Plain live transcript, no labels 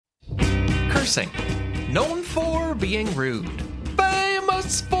Cursing, known for being rude,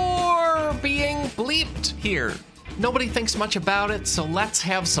 famous for being bleeped here. Nobody thinks much about it, so let's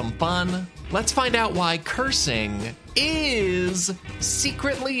have some fun. Let's find out why cursing is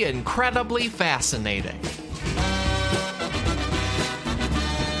secretly incredibly fascinating.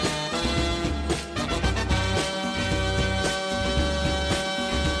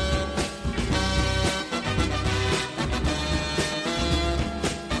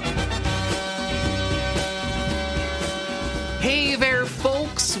 Hey there,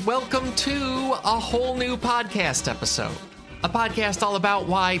 folks. Welcome to a whole new podcast episode. A podcast all about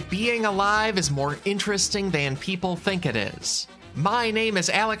why being alive is more interesting than people think it is. My name is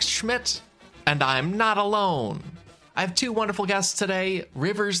Alex Schmidt, and I'm not alone. I have two wonderful guests today,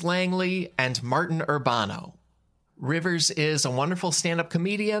 Rivers Langley and Martin Urbano. Rivers is a wonderful stand-up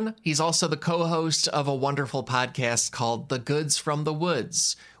comedian. He's also the co-host of a wonderful podcast called The Goods from the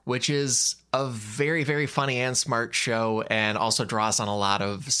Woods, which is a very, very funny and smart show and also draws on a lot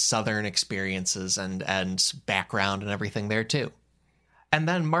of Southern experiences and background and everything there too. And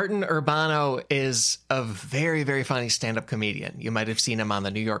then Martin Urbano is a very, very funny stand-up comedian. You might have seen him on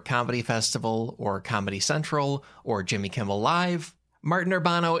the New York Comedy Festival or Comedy Central or Jimmy Kimmel Live. Martin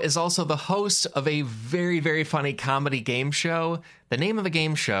Urbano is also the host of a very, very funny comedy game show. The name of the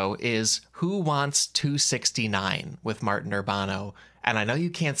game show is Who Wants 269 with Martin Urbano. And I know you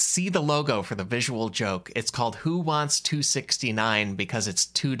can't see the logo for the visual joke. It's called Who Wants 269 because it's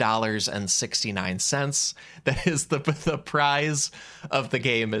 $2.69. That is the prize of the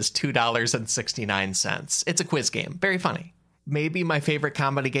game is $2.69. It's a quiz game. Very funny. Maybe my favorite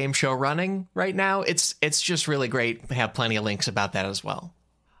comedy game show running right now. It's just really great. I have plenty of links about that as well.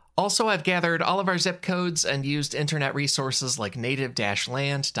 Also, I've gathered all of our zip codes and used internet resources like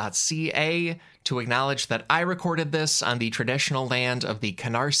native-land.ca to acknowledge that I recorded this on the traditional land of the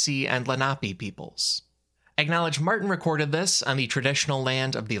Canarsie and Lenape peoples. Acknowledge Martin recorded this on the traditional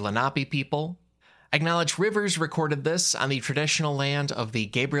land of the Lenape people. Acknowledge Rivers recorded this on the traditional land of the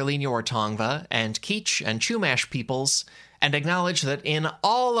Gabrielino-Ortongva and Kizh and Chumash peoples, and acknowledge that in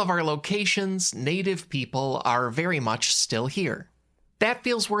all of our locations, Native people are very much still here. That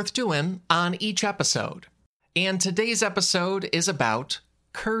feels worth doing on each episode. And today's episode is about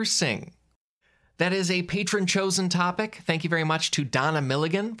cursing. That is a patron-chosen topic. Thank you very much to Donna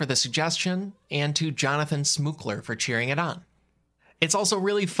Milligan for the suggestion and to Jonathan Smookler for cheering it on. It's also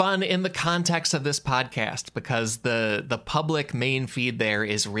really fun in the context of this podcast because the public main feed there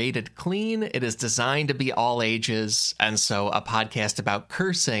is rated clean. It is designed to be all ages. And so a podcast about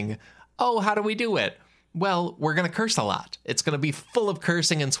cursing, oh, how do we do it? Well, we're going to curse a lot. It's going to be full of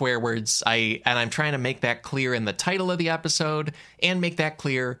cursing and swear words. I'm trying to make that clear in the title of the episode and make that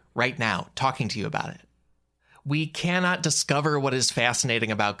clear right now, talking to you about it. We cannot discover what is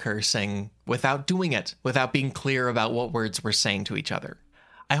fascinating about cursing without doing it, without being clear about what words we're saying to each other.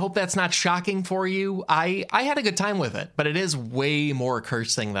 I hope that's not shocking for you. I had a good time with it, but it is way more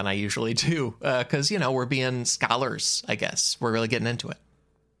cursing than I usually do because, we're being scholars, I guess. We're really getting into it.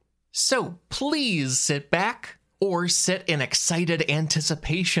 So please sit back or sit in excited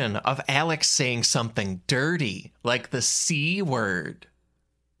anticipation of Alex saying something dirty, like the C word.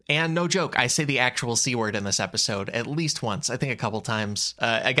 And no joke, I say the actual C word in this episode at least once, I think a couple times.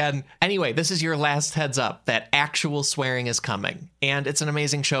 Anyway, this is your last heads up that actual swearing is coming. And it's an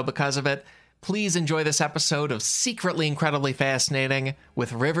amazing show because of it. Please enjoy this episode of Secretly Incredibly Fascinating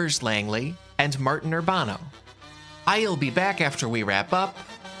with Rivers Langley and Martin Urbano. I'll be back after we wrap up.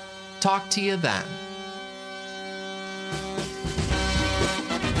 Talk to you then.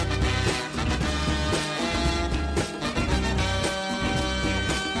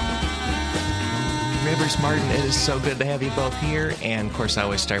 Rivers, Martin, it is so good to have you both here. And of course, I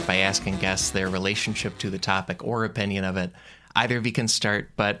always start by asking guests their relationship to the topic or opinion of it. Either of you can start,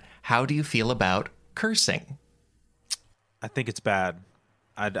 but how do you feel about cursing? I think it's bad.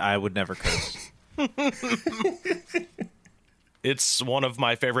 I would never curse. It's one of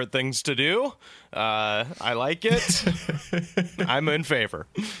my favorite things to do. I like it. I'm in favor.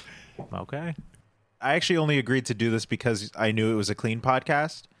 Okay. I actually only agreed to do this because I knew it was a clean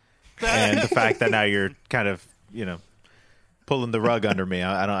podcast. And the fact that now you're kind of, pulling the rug under me.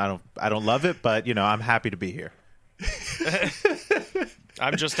 I don't love it, but I'm happy to be here.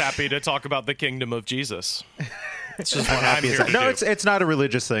 I'm just happy to talk about the kingdom of Jesus. It's just what I'm here to do. No, it's not a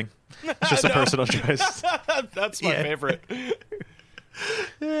religious thing. It's just a personal choice. That's my favorite.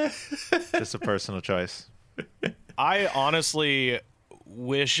 Just a personal choice. I honestly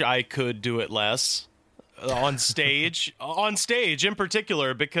wish I could do it less on stage in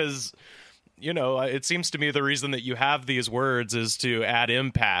particular, because it seems to me the reason that you have these words is to add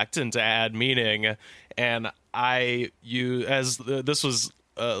impact and to add meaning. And this was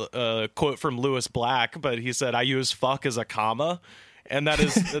a quote from Lewis Black, but he said, I use fuck as a comma. And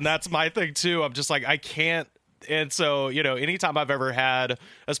that's my thing too. I'm just like, I can't. And so, anytime I've ever had,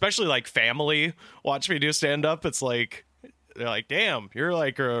 especially like family watch me do stand up, it's like, they're like, damn, you're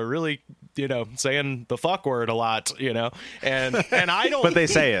like really, saying the fuck word a lot, and I don't, but they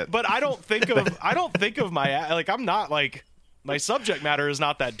say it, but I don't think of my, like, I'm not like, my subject matter is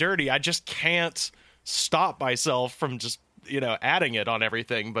not that dirty. I just can't stop myself from just, adding it on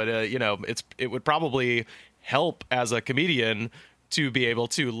everything. But, it would probably help as a comedian to be able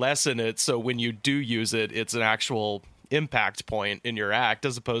to lessen it. So when you do use it, it's an actual impact point in your act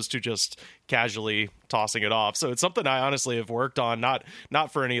as opposed to just casually tossing it off. So it's something I honestly have worked on, not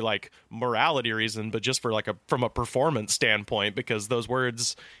for any like morality reason, but just for like from a performance standpoint, because those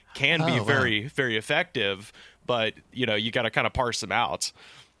words can be very, very effective, but you got to kind of parse them out.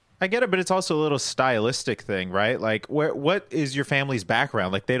 I get it, but it's also a little stylistic thing, right? Like what is your family's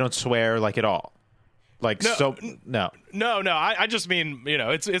background? Like they don't swear like at all. Like, no. I just mean,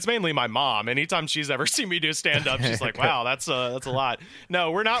 it's mainly my mom. Anytime she's ever seen me do stand up, she's like, wow, that's a lot.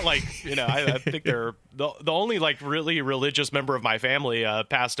 No, we're not like, I think they're the only like really religious member of my family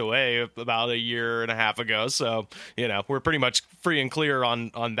passed away about a year and a half ago. So, we're pretty much free and clear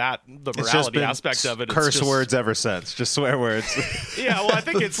on that, the morality aspect of it. Curse words ever since, just swear words. Yeah. Well, I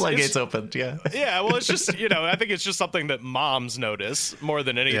think it's opened. Yeah. Yeah. Well, it's just, I think it's just something that moms notice more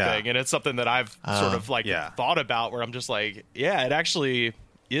than anything. Yeah. And it's something that I've sort of thought about where I'm just like, yeah, it actually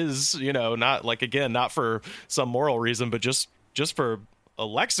is, not like, again, not for some moral reason, but just for a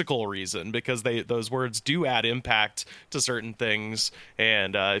lexical reason, because those words do add impact to certain things.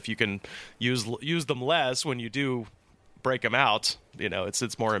 And if you can use them less when you do break them out,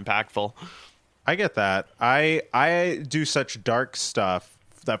 it's more impactful. I get that. I do such dark stuff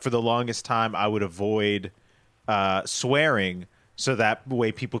that for the longest time I would avoid swearing, so that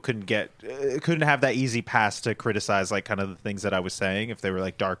way people couldn't have that easy pass to criticize like kind of the things that I was saying if they were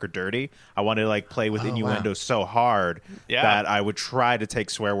like dark or dirty. I wanted to like play with innuendo so hard that I would try to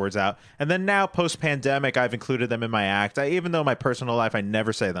take swear words out. And then now post pandemic, I've included them in my act. Even though in my personal life I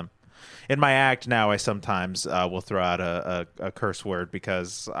never say them. In my act now, I sometimes will throw out a curse word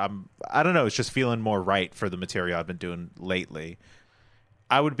because I don't know, it's just feeling more right for the material I've been doing lately.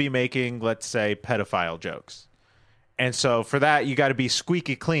 I would be making, let's say, pedophile jokes. And so for that, you got to be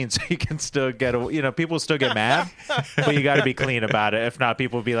squeaky clean so you can still get, people still get mad, but you got to be clean about it. If not,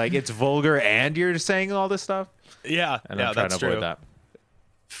 people will be like, it's vulgar and you're saying all this stuff. Yeah. And I'm trying to avoid that.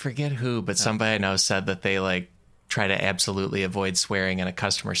 Forget who, but somebody I know said that they like try to absolutely avoid swearing in a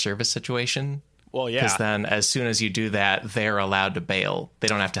customer service situation. Well, yeah. Because then as soon as you do that, they're allowed to bail. They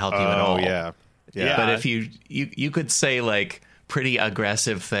don't have to help you at all. Oh, yeah. But if you could say like pretty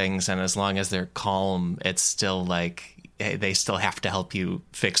aggressive things, and as long as they're calm, it's still like they still have to help you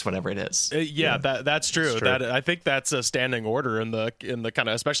fix whatever it is. That's true. That I think that's a standing order in the kind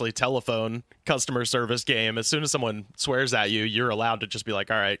of especially telephone customer service game. As soon as someone swears at you, you're allowed to just be like,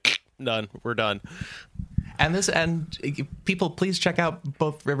 all right, done. We're done. And people, please check out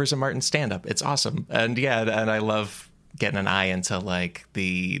both Rivers and Martin stand up. It's awesome. And I love getting an eye into like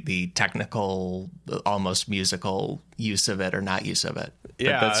the technical, almost musical use of it or not use of it.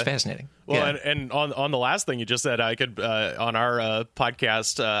 Yeah, that's fascinating. Well, and on the last thing you just said, I could on our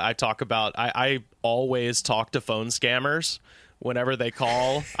podcast, I talk about I always talk to phone scammers. Whenever they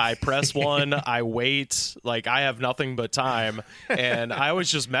call, I press one, I wait, like I have nothing but time, and I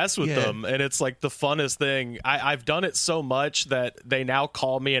always just mess with them, and it's like the funnest thing. I've done it so much that they now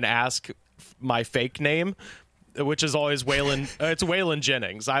call me and ask my fake name, which is always Waylon. It's Waylon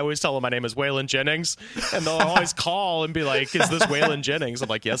Jennings. I always tell them my name is Waylon Jennings, and they'll always call and be like, "Is this Waylon Jennings?" I'm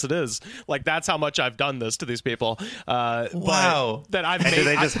like, "Yes, it is." Like that's how much I've done this to these people. Wow. That I've made. Do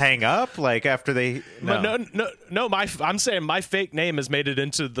they just hang up like after they? No. I'm saying my fake name has made it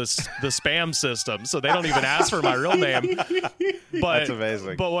into the spam system, so they don't even ask for my real name. But that's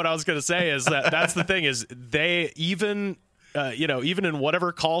amazing. But what I was going to say is that's the thing is they even. Even in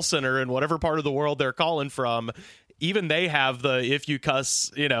whatever call center in whatever part of the world they're calling from, even they have the if you cuss,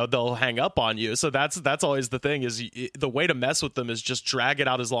 they'll hang up on you. So that's always the thing is the way to mess with them is just drag it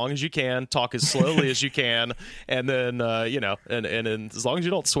out as long as you can, talk as slowly as you can, and then and as long as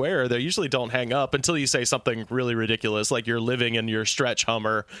you don't swear, they usually don't hang up until you say something really ridiculous, like you're living in your stretch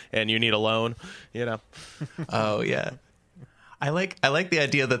Hummer and you need a loan. Oh yeah. I like the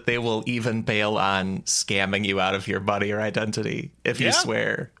idea that they will even bail on scamming you out of your money or identity if you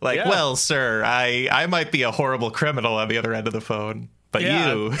swear. Like, well, sir, I might be a horrible criminal on the other end of the phone, But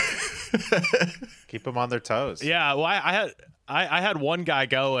Yeah. you, Keep them on their toes. Yeah, well, I had one guy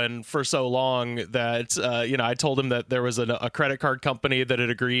going for so long that I told him that there was a credit card company that had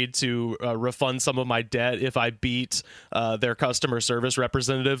agreed to refund some of my debt if I beat their customer service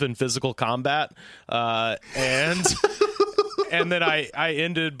representative in physical combat, and. And then I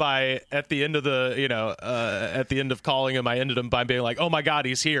ended by at the end of calling him, I ended him by being like, "Oh my God,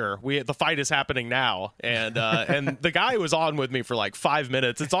 he's here! The fight is happening now!" And the guy was on with me for like 5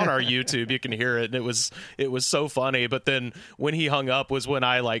 minutes. It's on our YouTube, you can hear it, and it was so funny. But then when he hung up was when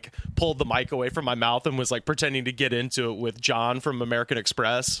I like pulled the mic away from my mouth and was like pretending to get into it with John from American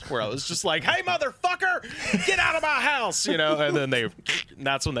Express, where I was just like, "Hey motherfucker, get out of my house!" And then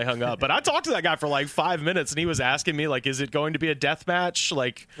that's when they hung up. But I talked to that guy for like 5 minutes, and he was asking me like, "Is it going to be a death match?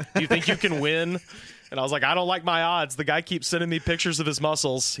 Like, do you think you can win?" And I was like, "I don't like my odds. The guy keeps sending me pictures of his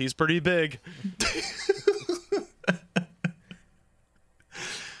muscles. He's pretty big."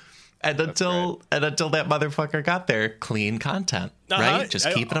 and until that motherfucker got there, clean content, right? Just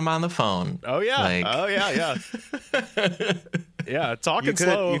keeping him on the phone. Oh yeah, yeah. Yeah, talking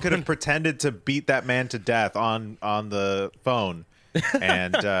slow. You could have pretended to beat that man to death on the phone,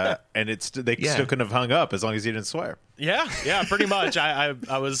 and they still couldn't have hung up as long as you didn't swear. Yeah, pretty much. I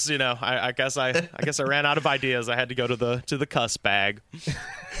was, I guess I ran out of ideas. I had to go to the cuss bag.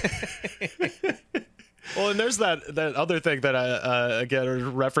 Well, and there's that other thing that I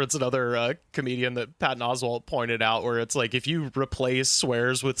again reference another comedian that Patton Oswalt pointed out, where it's like if you replace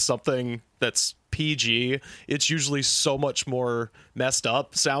swears with something that's PG, it's usually so much more messed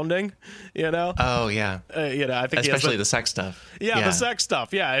up sounding, Oh yeah. I think especially the sex stuff. Yeah, the sex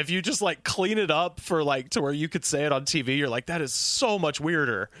stuff. Yeah, if you just like clean it up for like to where you could say it on TV, you're like, that is so much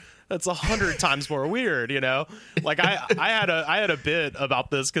weirder. That's 100 times more weird, Like I had a bit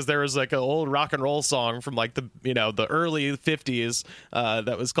about this because there was like an old rock and roll song from like the early 50s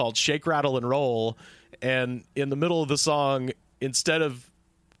that was called "Shake, Rattle, and Roll," and in the middle of the song, instead of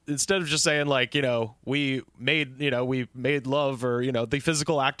just saying like we made love or the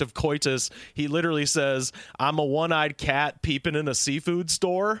physical act of coitus, he literally says, "I'm a one-eyed cat peeping in a seafood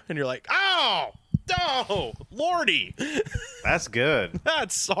store," and you're like, "Oh no, Lordy, that's good.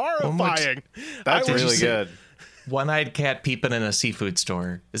 That's horrifying." That's really good. One-eyed cat peeping in a seafood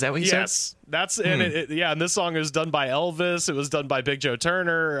store. Is that what you said? Yes, that's and and this song is done by Elvis. It was done by Big Joe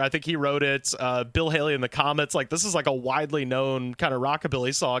Turner. I think he wrote it. Bill Haley and the Comets. Like this is like a widely known kind of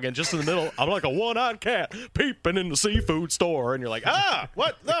rockabilly song. And just in the middle, I'm like a one-eyed cat peeping in the seafood store, and you're like,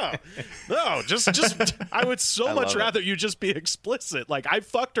 what? No, just. I would so much rather you just be explicit. Like I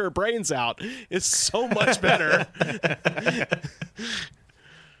fucked her brains out. It's so much better.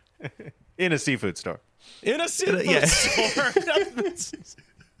 In a seafood store. In a seafood store.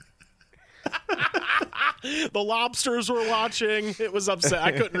 The lobsters were watching. It was upset.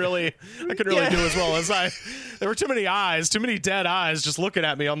 I couldn't really do as well as I. There were too many eyes, too many dead eyes, just looking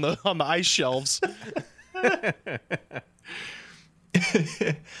at me on the ice shelves.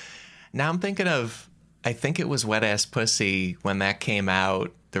 Now I'm thinking of. I think it was Wet Ass Pussy when that came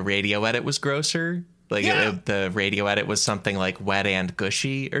out. The radio edit was grosser. Like the radio edit was something like Wet and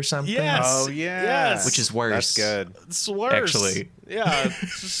Gushy or something. Yes. Oh yeah. Yes. Which is worse. That's good. It's worse. Actually. Yeah.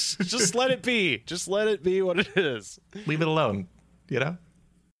 just let it be. Just let it be what it is. Leave it alone.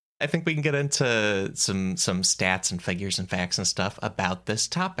 I think we can get into some stats and figures and facts and stuff about this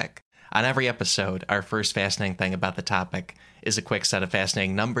topic. On every episode, our first fascinating thing about the topic is a quick set of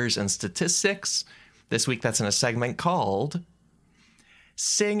fascinating numbers and statistics. This week, that's in a segment called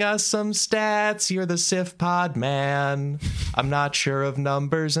Sing Us Some Stats, You're the Sif Pod Man. I'm not sure of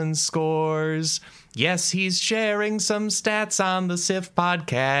numbers and scores. Yes, he's sharing some stats on the Sif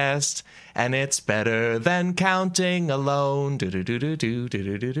Podcast, and it's better than counting alone. Do do do do do do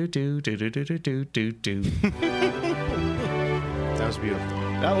do do do do do do do do. That was beautiful.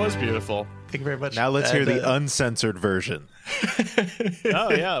 That was beautiful. Thank you very much. Now let's hear the uncensored version.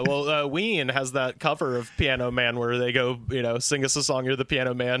 Oh yeah, well, Ween has that cover of Piano Man where they go, sing us a song, you're the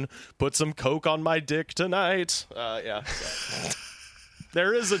piano man, put some coke on my dick tonight. Yeah. So.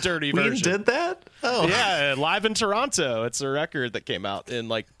 There is a dirty version. Ween did that? Oh. Yeah, live in Toronto. It's a record that came out in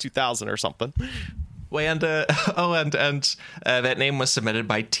like 2000 or something. And that name was submitted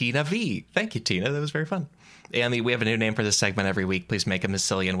by Tina V. Thank you, Tina. That was very fun. And we have a new name for this segment every week. Please make them as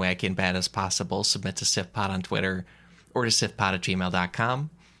silly and wacky and bad as possible. Submit to SifPod on Twitter or to sifpod@gmail.com.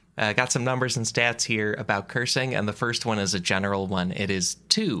 Got some numbers and stats here about cursing, and the first one is a general one. It is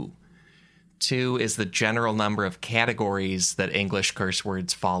 2. 2 is the general number of categories that English curse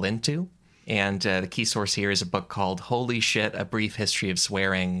words fall into. And the key source here is a book called Holy Shit, A Brief History of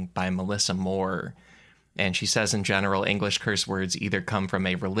Swearing by Melissa Moore. And she says in general, English curse words either come from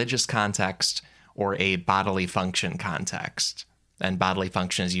a religious context or a bodily function context. And bodily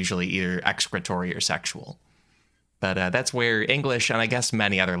function is usually either excretory or sexual. But that's where English, and I guess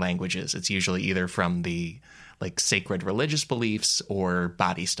many other languages, it's usually either from the like sacred religious beliefs or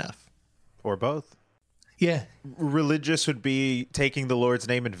body stuff. Or both. Yeah. Religious would be taking the Lord's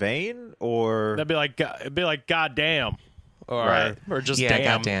name in vain, or That'd be like goddamn, or Right. or just Yeah, damn.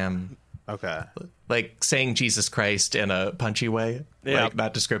 goddamn. okay. Like saying Jesus Christ in a punchy way. Yeah. Like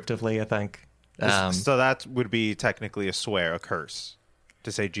not descriptively, I think. So that would be technically a swear, a curse,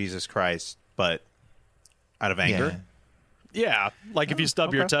 to say Jesus Christ, but out of anger. Yeah, like if you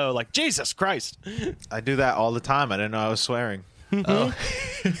stub your okay. toe, like Jesus Christ. I do that all the time. I didn't know I was swearing. Oh.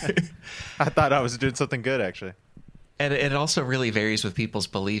 I thought I was doing something good, actually. And it also really varies with people's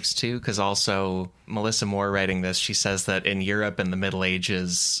beliefs, too, because also Melissa Moore writing this, she says that in Europe in the Middle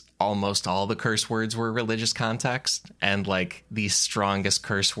Ages, almost all the curse words were religious context. And like the strongest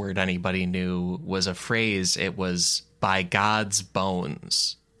curse word anybody knew was a phrase. It was by God's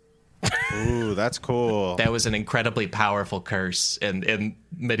bones. Ooh, that's cool. That was an incredibly powerful curse in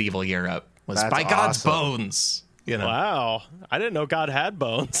medieval Europe. Was That's by God's awesome. bones. You know. Wow, I didn't know God had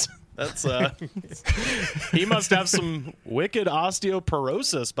bones. That's he must have some wicked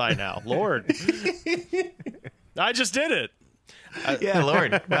osteoporosis by now. Lord, I just did it. Yeah,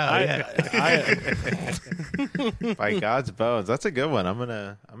 Lord. Wow, yeah. By God's bones. That's a good one. I'm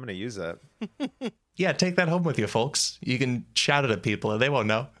gonna use that. Yeah, take that home with you, folks. You can shout it at people and they won't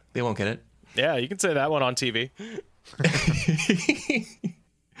know. They won't get it. Yeah, you can say that one on TV.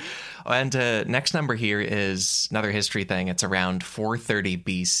 And next number here is another history thing. It's around 430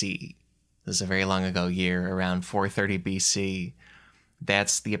 BC. This is a very long ago year, around 430 BC.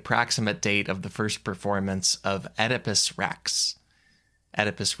 That's the approximate date of the first performance of Oedipus Rex.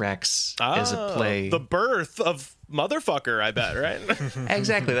 Oedipus Rex is a play. The birth of motherfucker, I bet, right?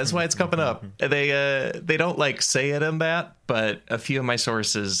 Exactly. That's why it's coming up. They don't like say it in that, but a few of my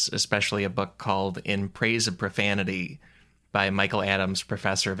sources, especially a book called In Praise of Profanity by Michael Adams,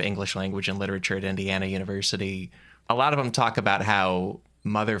 professor of English language and literature at Indiana University, a lot of them talk about how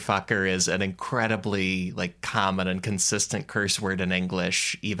motherfucker is an incredibly like common and consistent curse word in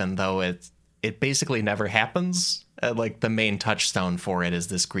English, even though it basically never happens. Like the main touchstone for it is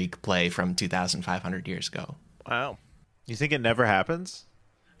this Greek play from 2,500 years ago. Wow. You think it never happens?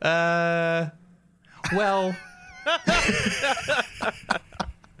 Well,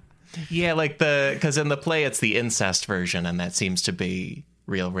 yeah, like because in the play it's the incest version, and that seems to be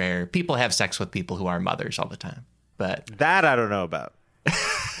real rare. People have sex with people who are mothers all the time, but That I don't know about.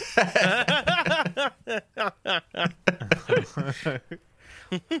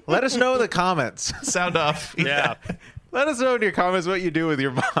 Let us know in the comments. sound off. Yeah. Let us know in your comments what you do with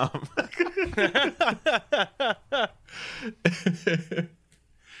your mom.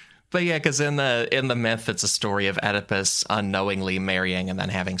 But yeah, because in the myth, it's a story of Oedipus unknowingly marrying and then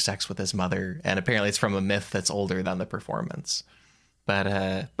having sex with his mother, and apparently it's from a myth that's older than the performance. But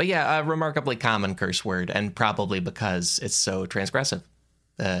yeah, a remarkably common curse word, and probably because it's so transgressive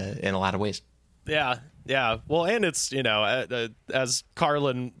in a lot of ways. Yeah. Yeah. Well, and it's, as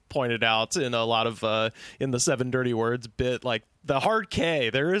Carlin pointed out in a lot of in the 7 Dirty Words bit, like the hard K,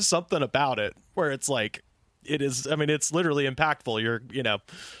 there is something about it where it's like it is. I mean, it's literally impactful. You're,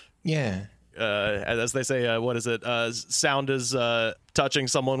 Yeah. as they say, what is it? Sound is touching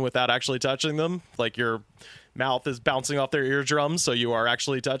someone without actually touching them. Like your mouth is bouncing off their eardrums, so you are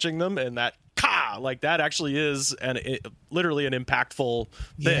actually touching them, and that like that actually is literally an impactful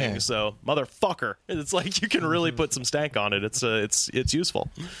thing. Yeah. So motherfucker, it's like you can really put some stank on it. It's useful.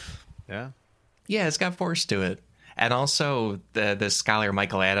 Yeah. Yeah, it's got force to it. And also, the scholar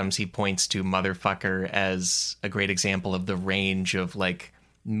Michael Adams, he points to motherfucker as a great example of the range of like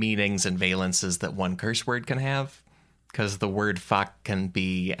meanings and valences that one curse word can have. Because the word fuck can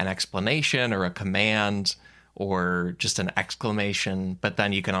be an explanation or a command or just an exclamation, but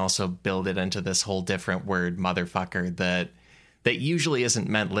then you can also build it into this whole different word, motherfucker, that usually isn't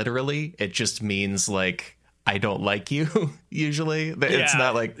meant literally. It just means like, I don't like you, usually. It's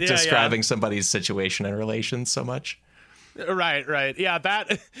not like describing somebody's situation and relations so much. Right. Yeah,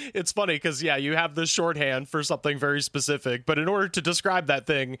 it's funny because, you have the shorthand for something very specific, but in order to describe that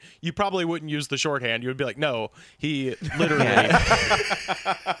thing, you probably wouldn't use the shorthand. You would be like, no, he literally...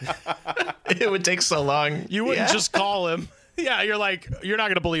 It would take so long. You wouldn't just call him. Yeah, you're like, you're not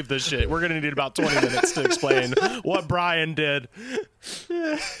going to believe this shit. We're going to need about 20 minutes to explain what Brian did.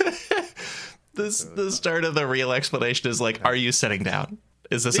 The start of the real explanation is like, are you sitting down?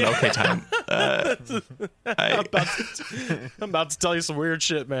 Is this an okay time? I'm about to tell you some weird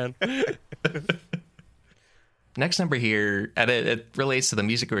shit, man. Next number here, and it relates to the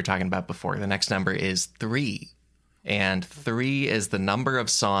music we were talking about before. The next number is 3. And 3 is the number of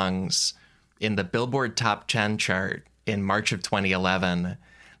songs in the Billboard Top 10 chart in March of 2011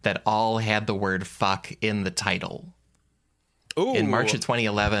 that all had the word fuck in the title. Ooh. In March of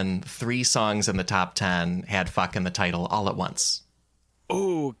 2011, 3 songs in the top 10 had fuck in the title all at once.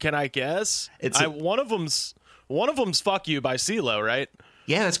 Ooh, can I guess? One of them's "Fuck You" by CeeLo, right?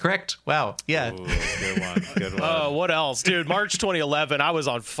 Yeah, that's correct. Wow. Yeah. Ooh, good one. Good one. What else, dude? March 2011. I was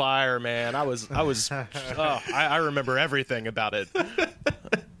on fire, man. I was. I remember everything about it.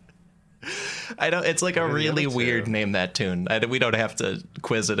 I don't. It's like a really weird name, that tune. We don't have to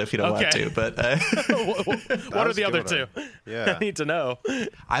quiz it if you don't want to. But what are the other two? Yeah, I need to know.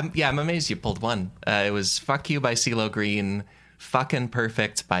 I'm amazed you pulled one. It was "Fuck You" by CeeLo Green, "Fucking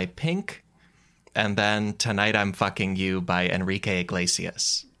Perfect" by Pink, and then "Tonight I'm Fucking You" by Enrique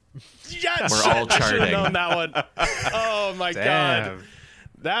Iglesias. Yes, we're all charting. I should have known that one. Oh my god,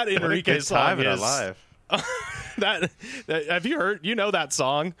 that Enrique song is alive. that. Have you heard? You know that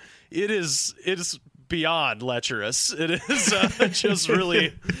song? It is beyond lecherous. It is just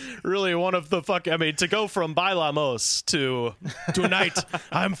really one of the fuck. I mean, to go from "Bailamos" to "Tonight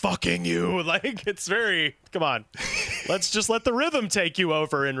I'm Fucking You," like it's very. Come on, let's just let the rhythm take you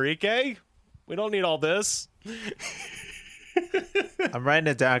over, Enrique. We don't need all this. I'm writing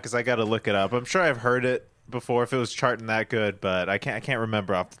it down because I got to look it up. I'm sure I've heard it before if it was charting that good, but I can't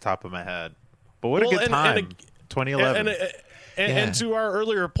remember off the top of my head. But what a good time, 2011. And to our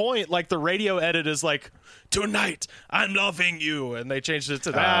earlier point, like the radio edit is like "Tonight I'm Loving You," and they changed it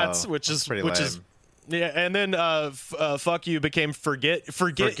to that, which is yeah. And then "Fuck You" became "Forget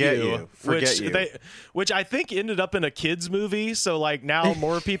You," which I think ended up in a kids movie. So like now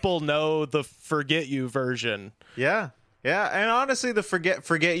more people know the "Forget You" version. Yeah, and honestly, the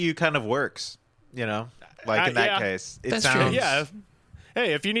 "Forget You" kind of works. You know, like in that case, it sounds. True. Yeah.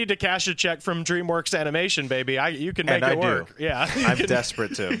 Hey, if you need to cash a check from DreamWorks Animation, baby, you can make it work. Do. Yeah, I'm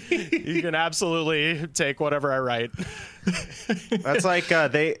desperate to. You can absolutely take whatever I write. That's like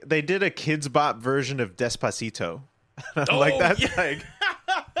they did a Kids Bop version of Despacito. Like that's like.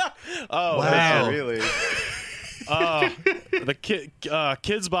 Oh wow. Man, really. The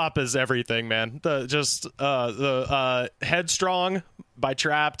Kids Bop is everything, man. The "Headstrong" by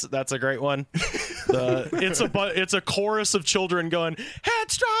Trapped. That's a great one. It's a chorus of children going,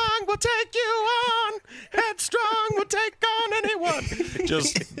 "Headstrong will take you on. Headstrong will take on anyone."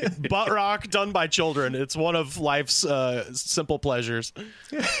 Just butt rock done by children. It's one of life's simple pleasures.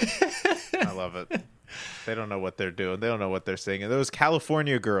 I love it. They don't know what they're doing. They don't know what they're singing. Those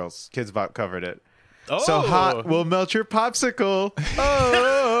California Girls, Kids Bop covered it. Oh. So hot will melt your popsicle.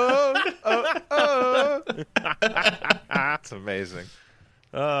 Oh. It's amazing.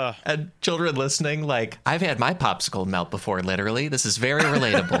 And children listening, like, I've had my popsicle melt before, literally. This is very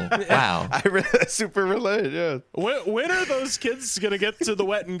relatable. Wow. I super relate, yeah. When are those kids going to get to the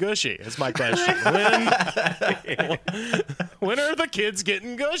wet and gushy, is my question. When are the kids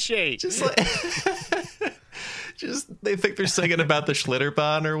getting gushy? Just like... they think they're singing about the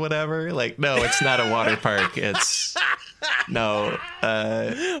Schlitterbahn or whatever. Like, no, it's not a water park. It's... No.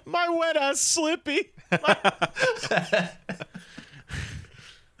 My wet ass Slippy.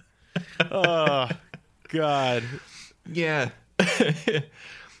 Oh, God. Yeah.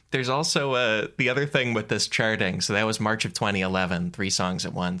 There's also the other thing with this charting. So that was March of 2011, 3 songs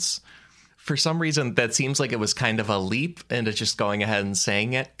at once. For some reason, that seems like it was kind of a leap into just going ahead and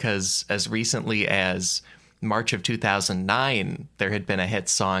saying it, because as recently as March of 2009, there had been a hit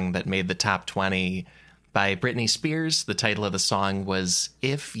song that made the top 20 by Britney Spears. The title of the song was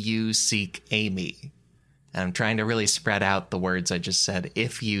 "If You Seek Amy." And I'm trying to really spread out the words I just said.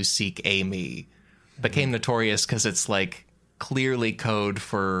 "If You Seek Amy" became notorious because it's like clearly code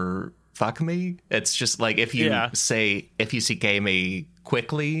for fuck me. It's just like if you say "if you seek Amy"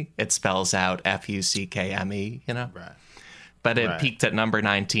 quickly, it spells out FUCKME, you know? Right. But it peaked at number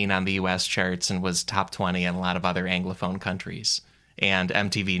 19 on the US charts and was top 20 in a lot of other Anglophone countries. And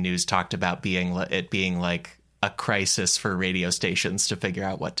MTV News talked about it being like a crisis for radio stations to figure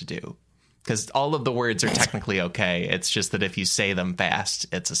out what to do. Because all of the words are technically okay. It's just that if you say them fast,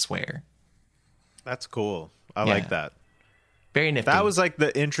 it's a swear. That's cool. I like that. Very nifty. That was like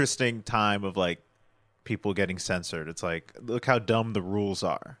the interesting time of like people getting censored. It's like, look how dumb the rules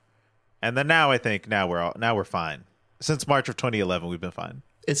are. And then now I think now we're fine. Since March of 2011, we've been fine.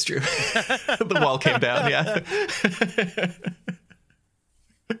 It's true. The wall came down. Yeah.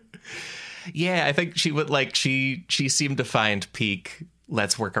 Yeah, I think she would she seemed to find peak.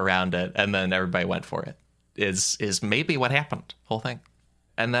 Let's work around it, and then everybody went for it. Is maybe what happened. Whole thing.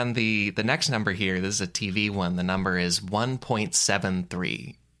 And then the next number here, this is a TV one. The number is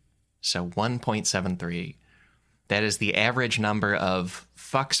 1.73. So 1.73. That is the average number of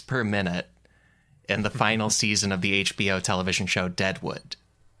fucks per minute in the final season of the HBO television show Deadwood.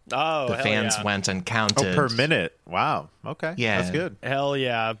 Oh, the fans went and counted. Oh, per minute. Wow. Okay. Yeah. That's good. Hell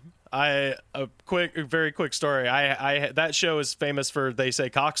yeah. A very quick story. I that show is famous for, they say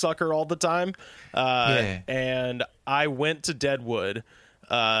cocksucker all the time. And I went to Deadwood,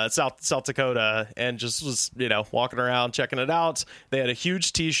 South Dakota, and just was, walking around checking it out. They had a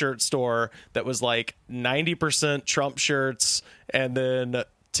huge t-shirt store that was like 90% Trump shirts and then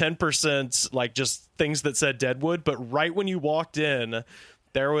 10% like just things that said Deadwood. But right when you walked in,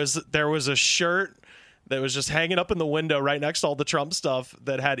 there was a shirt that was just hanging up in the window right next to all the Trump stuff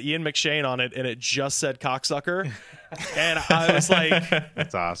that had Ian McShane on it, and it just said cocksucker. And I was like,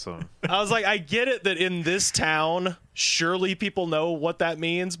 that's awesome. I was like, I get it that in this town, surely people know what that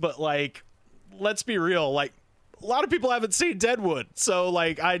means, but like, let's be real, like, a lot of people haven't seen Deadwood. So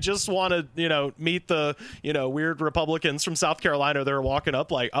like, I just want to, meet the, weird Republicans from South Carolina that are walking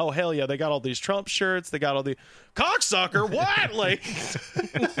up like, oh, hell yeah, they got all these Trump shirts. They got all the cocksucker. What? Like,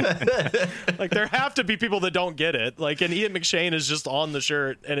 like there have to be people that don't get it. Like, and Ian McShane is just on the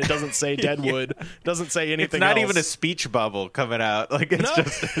shirt and it doesn't say Deadwood. Doesn't say anything. It's not else. even a speech bubble coming out. Like it's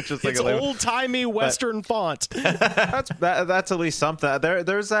just like it's old timey Western font. That's at least something.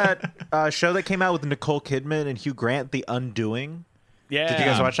 There's that show that came out with Nicole Kidman and Hugh Grant, The Undoing. Yeah. Did you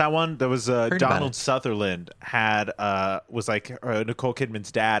guys watch that one? There was Heard Donald Sutherland was like Nicole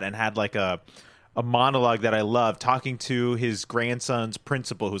Kidman's dad and had like a monologue that I love, talking to his grandson's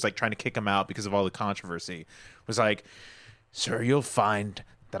principal who's like trying to kick him out because of all the controversy. Was like, "Sir, you'll find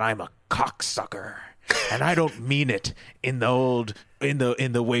that I'm a cocksucker, and I don't mean it in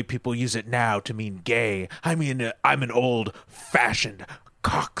the way people use it now to mean gay. I mean I'm an old-fashioned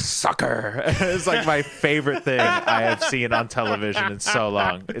cocksucker." It's like my favorite thing I have seen on television in so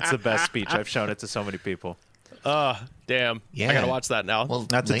long. It's the best speech. I've shown it to so many people. Damn. Yeah. I gotta watch that now. Well,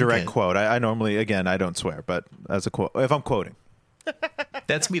 That's a link direct it. quote. I normally, again, I don't swear, but as a quote, if I'm quoting.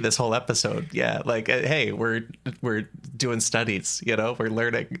 That's me this whole episode. Yeah, like, hey, we're doing studies, we're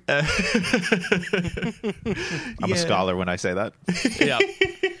learning. I'm a scholar when I say that. Yeah.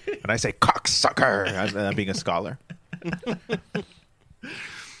 When I say cocksucker, I'm being a scholar.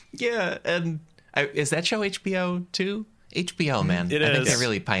 Yeah, and is that show HBO too? HBO, man. It I think is. they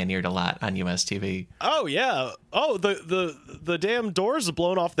really pioneered a lot on US TV. Oh yeah. Oh, the damn doors are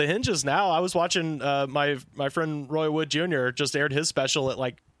blown off the hinges now. I was watching my friend Roy Wood Jr. just aired his special at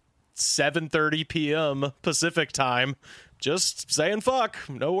like 7:30 p.m. Pacific time. Just saying fuck.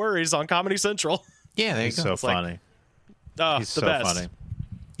 No worries on Comedy Central. Yeah, there you He's go. so It's like- funny. Oh, He's the so best. funny.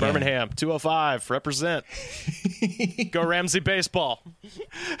 Birmingham 205 represent. Go Ramsey baseball.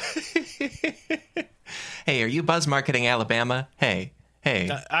 Hey, are you buzz marketing Alabama? Hey.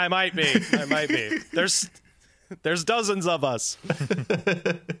 I might be. There's dozens of us.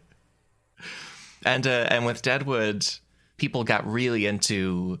 And with Deadwood, people got really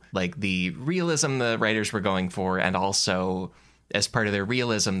into like the realism the writers were going for, and also as part of their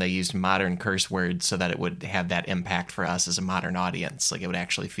realism, they used modern curse words so that it would have that impact for us as a modern audience. Like it would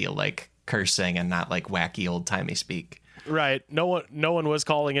actually feel like cursing and not like wacky old timey speak. Right. No one was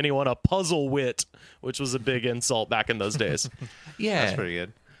calling anyone a puzzle wit, which was a big insult back in those days. Yeah, That's pretty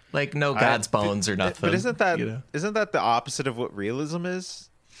good. like no God's bones or nothing. But isn't that the opposite of what realism is?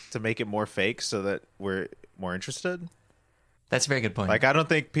 To make it more fake so that we're more interested? That's a very good point. Like, I don't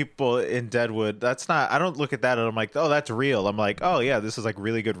think people in Deadwood, I don't look at that and I'm like, oh, that's real. I'm like, oh, yeah, this is like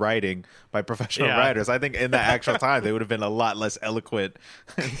really good writing by professional Yeah. writers. I think in the actual time, they would have been a lot less eloquent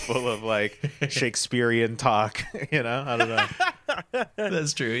and full of like Shakespearean talk. I don't know.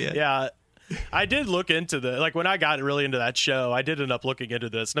 That's true. Yeah. Yeah. I did look into when I got really into that show, I did end up looking into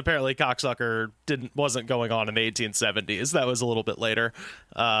this, and apparently cocksucker wasn't going on in the 1870s. That was a little bit later.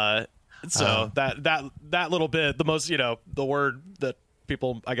 So that little bit, the most, the word that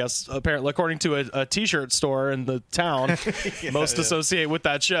people, I guess, apparently, according to a t-shirt store in the town, most associate with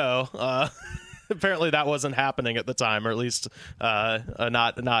that show. Apparently that wasn't happening at the time, or at least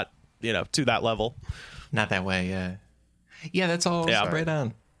not to that level. Not that way. Yeah. Yeah. That's all right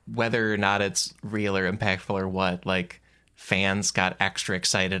on. Whether or not it's real or impactful or what, like fans got extra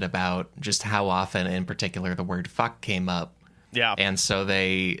excited about just how often in particular the word fuck came up. Yeah. And so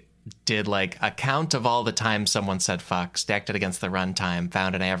they did like a count of all the time someone said fuck, stacked it against the runtime,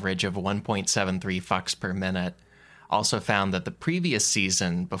 found an average of 1.73 fucks per minute. Also found that the previous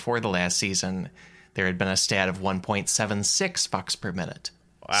season, before the last season, there had been a stat of 1.76 fucks per minute.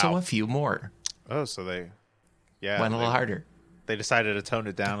 Wow. So a few more. Oh, so they Went a little harder. they decided to tone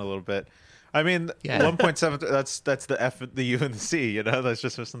it down a little bit. I mean, Yeah. 1.7. That's the F, the U, and the C. You know, that's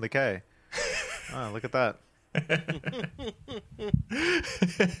just missing the K. Oh, look at that.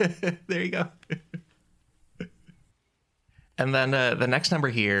 There you go. And then the next number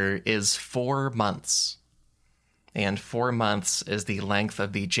here is 4 months. And 4 months is the length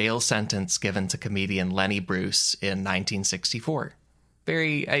of the jail sentence given to comedian Lenny Bruce in 1964.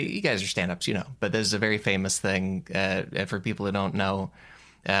 You guys are stand-ups, you know, but this is a very famous thing. For people who don't know,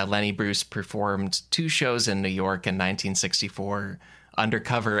 Lenny Bruce performed 2 shows in New York in 1964.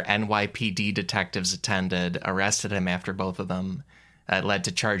 Undercover NYPD detectives attended, arrested him after both of them. It led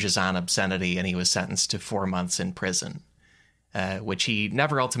to charges on obscenity, and he was sentenced to 4 months in prison, which he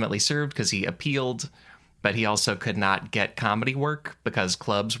never ultimately served because he appealed, but he also could not get comedy work because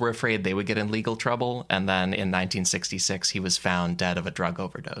clubs were afraid they would get in legal trouble. And then in 1966, he was found dead of a drug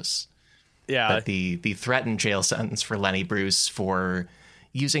overdose. Yeah. But the threatened jail sentence for Lenny Bruce for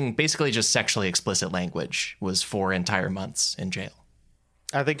using basically just sexually explicit language was 4 entire months in jail.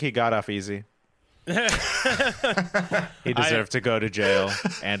 I think he got off easy. He deserved to go to jail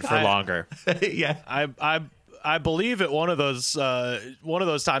and for longer. Yeah. I believe at one of those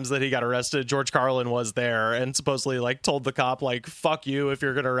times that he got arrested, George Carlin was there and supposedly like told the cop like, "Fuck you, if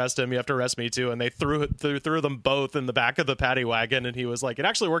you're gonna arrest him, you have to arrest me too." And they threw them both in the back of the paddy wagon, and he was like, "It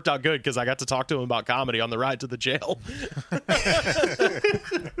actually worked out good because I got to talk to him about comedy on the ride to the jail."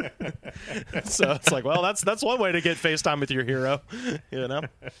 So it's like, well, that's one way to get FaceTime with your hero, you know?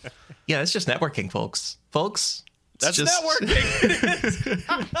 Yeah, that's just networking, folks. That's just networking.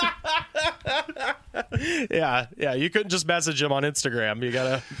 Yeah. You couldn't just message him on Instagram. You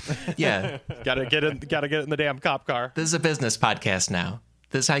gotta get in the damn cop car. This is a business podcast now.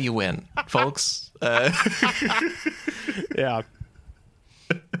 This is how you win, folks. Yeah.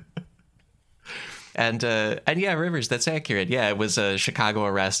 And yeah, Rivers, that's accurate. Yeah, it was a Chicago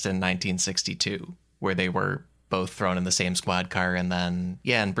arrest in 1962 where they were both thrown in the same squad car. And then,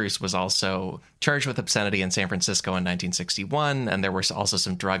 and Bruce was also charged with obscenity in San Francisco in 1961. And there were also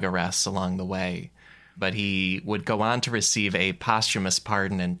some drug arrests along the way. But he would go on to receive a posthumous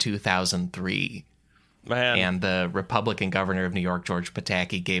pardon in 2003. Man. And the Republican governor of New York, George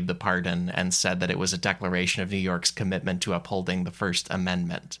Pataki, gave the pardon and said that it was a declaration of New York's commitment to upholding the First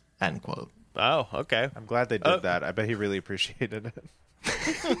Amendment, end quote. Oh, okay. I'm glad they did that. I bet he really appreciated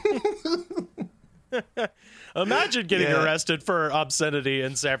it. Imagine getting arrested for obscenity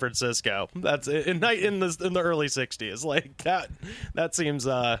in San Francisco. That's in the early 60s. Like that seems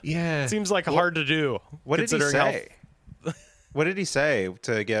seems like hard to do. What did he say? What did he say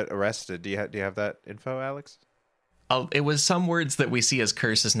to get arrested? Do you have that info, Alex? It was some words that we see as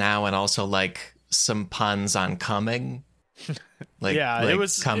curses now, and also like some puns on coming. It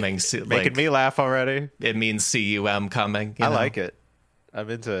was coming, making me laugh already. It means cum coming. I like it. I'm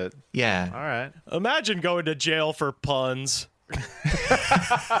into it. Yeah. All right. Imagine going to jail for puns.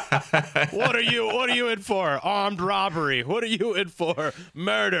 What are you in for? Armed robbery. What are you in for?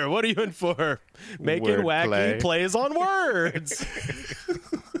 Murder. What are you in for? Making wacky plays on words.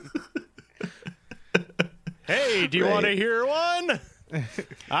 Hey, do you want to hear one?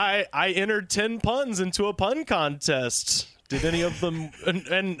 I entered 10 puns into a pun contest. Did any of them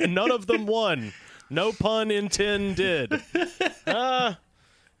and none of them won. No pun intended.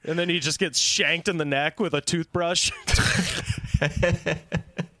 And then he just gets shanked in the neck with a toothbrush.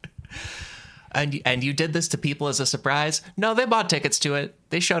 And you did this to people as a surprise? No, they bought tickets to it.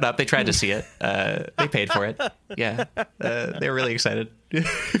 They showed up. They tried to see it. They paid for it. Yeah. They were really excited.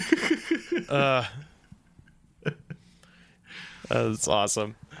 That's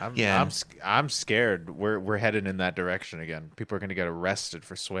awesome. I'm scared. We're headed in that direction again. People are going to get arrested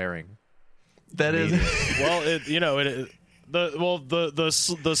for swearing. That is well,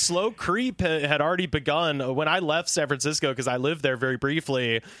 the slow creep had already begun when I left San Francisco, because I lived there very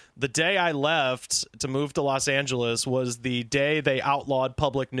briefly. The day I left to move to Los Angeles was the day they outlawed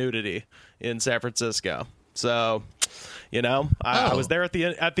public nudity in San Francisco. So, I was there at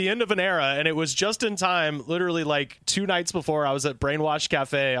the end of an era, and it was just in time. Literally, like 2 nights before, I was at Brainwash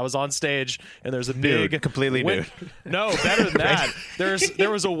Cafe. I was on stage, and there's a big completely nude. No, better than that.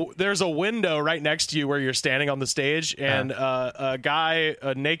 There's a window right next to you where you're standing on the stage, and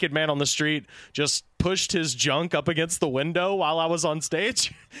a naked man on the street, just pushed his junk up against the window while I was on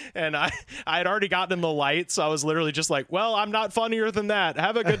stage, and I had already gotten in the light, so I was literally just like, well, I'm not funnier than that.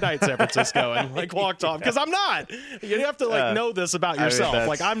 Have a good night, San Francisco, and like walked off, because I'm not. You have to know this about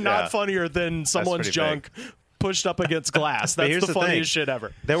yourself. I'm not funnier than someone's junk pushed up against glass. That's the funniest shit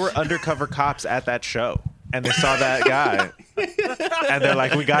ever. There were undercover cops at that show, and they saw that guy, and they're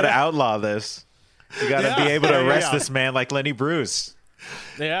like, we got to outlaw this. You got to be able to arrest this man like Lenny Bruce.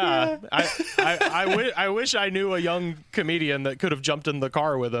 Yeah. I wish I knew a young comedian that could have jumped in the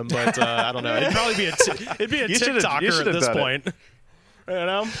car with him, but I don't know. It'd probably be a TikToker at this point. You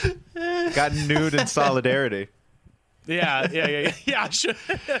know? Got nude in solidarity. Yeah. Sure.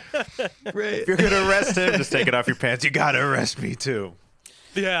 Right. If you're going to arrest him, just take it off your pants. You got to arrest me too.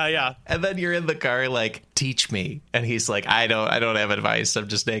 Yeah. And then you're in the car like, teach me. And he's like, I don't have advice. I'm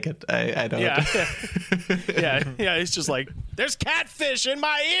just naked. I don't. Yeah. He's just like, there's catfish in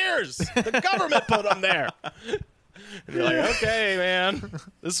my ears. The government put them there. And you're like, okay, man,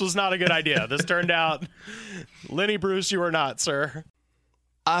 this was not a good idea. This turned out, Lenny Bruce, you are not, sir.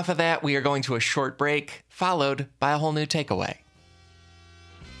 Off of that, we are going to a short break, followed by a whole new takeaway.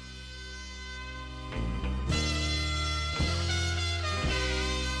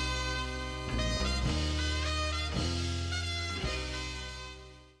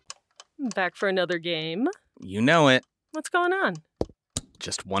 Back for another game. You know it. What's going on?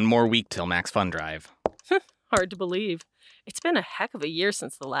 Just one more week till Max Fun Drive. Hard to believe. It's been a heck of a year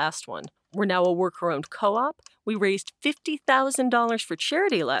since the last one. We're now a worker-owned co-op. We raised $50,000 for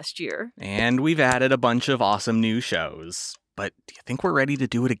charity last year. And we've added a bunch of awesome new shows. But do you think we're ready to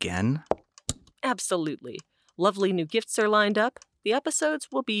do it again? Absolutely. Lovely new gifts are lined up. The episodes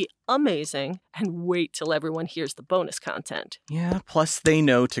will be amazing, and wait till everyone hears the bonus content. Yeah, plus they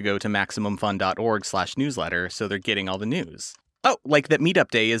know to go to MaximumFun.org/newsletter, so they're getting all the news. Oh, like that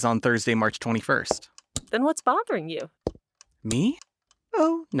meetup day is on Thursday, March 21st. Then what's bothering you? Me?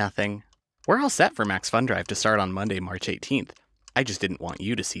 Oh, nothing. We're all set for Max Fun Drive to start on Monday, March 18th. I just didn't want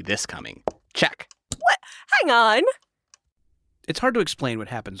you to see this coming. Check. What? Hang on! It's hard to explain what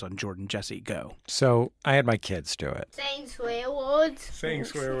happens on Jordan Jesse Go. So I had my kids do it. Saying swear words. Saying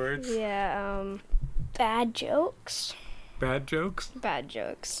swear words. Yeah, bad jokes. Bad jokes? Bad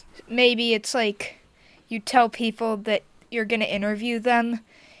jokes. Maybe it's like you tell people that you're going to interview them,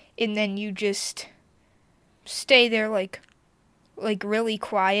 and then you just stay there like really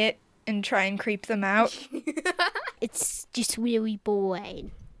quiet and try and creep them out. It's just really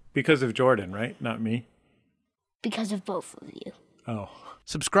boring. Because of Jordan, right? Not me. Because of both of you. Oh.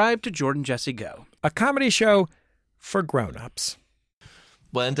 Subscribe to Jordan Jesse Go. A comedy show for grown-ups.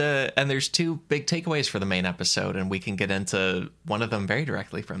 Well, and there's two big takeaways for the main episode, and we can get into one of them very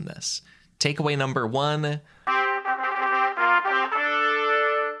directly from this. Takeaway number 1,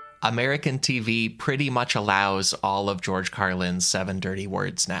 American TV pretty much allows all of George Carlin's 7 dirty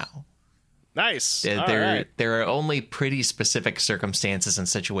words now. Nice. There are only pretty specific circumstances and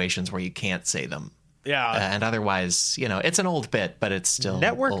situations where you can't say them. Yeah. And otherwise, it's an old bit, but it's still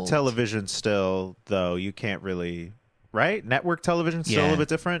Network old. television still, though, you can't really... Right? Network television still a little bit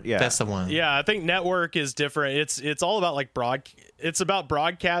different? Yeah. That's the one. Yeah, I think network is different. It's all about like it's about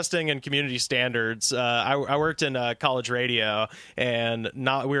broadcasting and community standards. I worked in college radio, and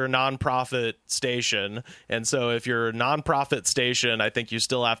we're a nonprofit station, and so if you're a nonprofit station, I think you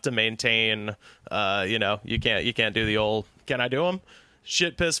still have to maintain. You can't do the old. Can I do them?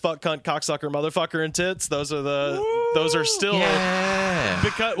 Shit, piss, fuck, cunt, cocksucker, motherfucker, and tits. Those are still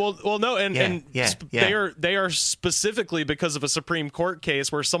because they are specifically because of a Supreme Court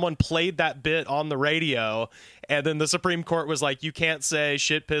case where someone played that bit on the radio, and then the Supreme Court was like, you can't say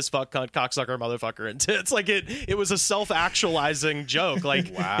shit, piss, fuck, cunt, cocksucker, motherfucker, and tits. Like it was a self-actualizing joke. Like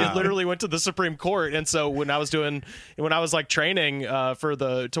It literally went to the Supreme Court. And so when I was like training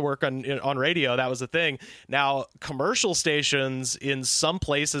to work on radio, that was the thing. Now commercial stations in some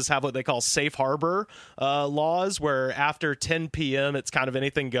places have what they call safe harbor laws, where after 10 p.m. it's kind of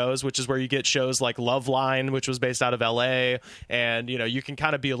anything goes, which is where you get shows like Loveline, which was based out of LA, and you can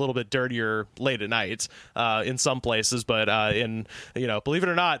kind of be a little bit dirtier late at night in some places, but believe it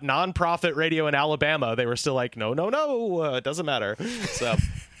or not, nonprofit radio in Alabama, they were still like, no, it doesn't matter. So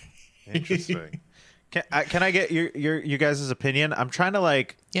interesting. Can I get your guys' opinion? I'm trying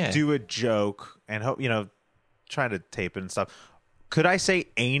to do a joke and hope trying to tape it and stuff. Could I say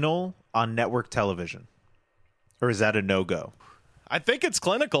anal on network television, or is that a no-go? I think it's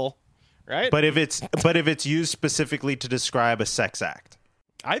clinical, right? But if it's used specifically to describe a sex act,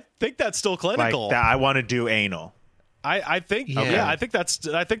 I think that's still clinical. Like that, I want to do anal. I think I think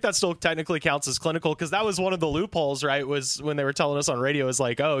that still technically counts as clinical, because that was one of the loopholes, right? Was when they were telling us on radio is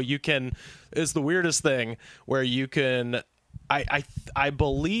like, oh, is the weirdest thing where you can I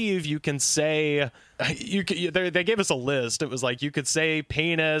believe you can say they gave us a list. It was like you could say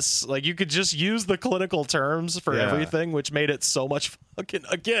penis, like you could just use the clinical terms for everything, which made it so much fucking,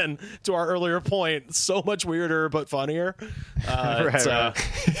 again, to our earlier point, so much weirder but funnier. Right.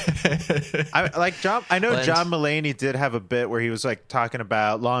 I know John Mulaney did have a bit where he was like talking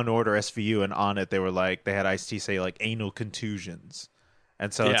about Law and Order SVU, and on it they had Ice-T say like anal contusions.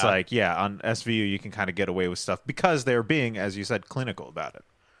 And so it's like, on SVU, you can kind of get away with stuff because they're being, as you said, clinical about it.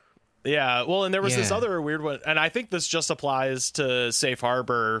 Yeah, well, and there was this other weird one, and I think this just applies to Safe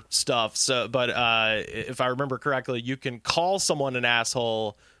Harbor stuff. So, but if I remember correctly, you can call someone an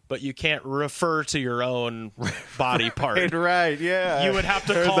asshole, but you can't refer to your own body part. Right, yeah. You would have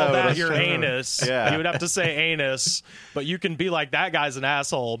to call that your anus. Yeah. You would have to say anus, but you can be like, that guy's an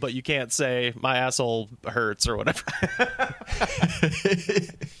asshole, but you can't say my asshole hurts or whatever.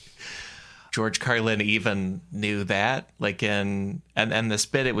 George Carlin even knew that, like and this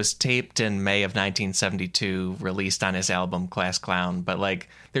bit, it was taped in May of 1972, released on his album Class Clown. But like,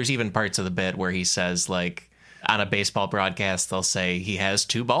 there's even parts of the bit where he says, like, on a baseball broadcast, they'll say he has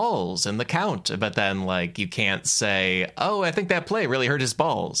 2 balls in the count, but then like you can't say, "Oh, I think that play really hurt his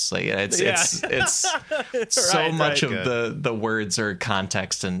balls." Like it's so much of the words are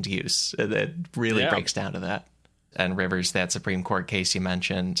context and use. It really breaks down to that. And Rivers, that Supreme Court case you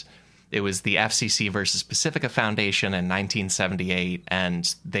mentioned, it was the FCC versus Pacifica Foundation in 1978,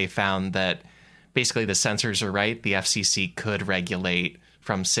 and they found that basically the censors are right. The FCC could regulate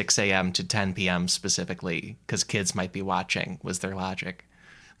from 6 a.m. to 10 p.m. specifically because kids might be watching, was their logic.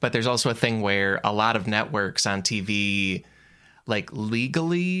 But there's also a thing where a lot of networks on TV, like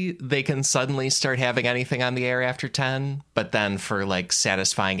legally, they can suddenly start having anything on the air after 10. But then for like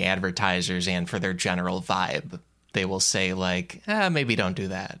satisfying advertisers and for their general vibe, they will say like, maybe don't do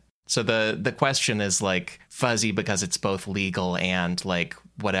that. So the question is like fuzzy because it's both legal and like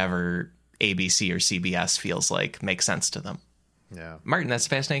whatever ABC or CBS feels like makes sense to them. Yeah. Martin, that's a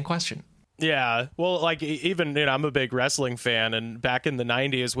fascinating question. Yeah, well, like even I'm a big wrestling fan, and back in the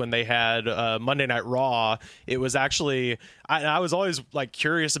 90s when they had Monday Night Raw, it was actually I was always like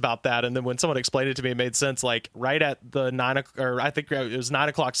curious about that, and then when someone explained it to me, it made sense. Like right at the 9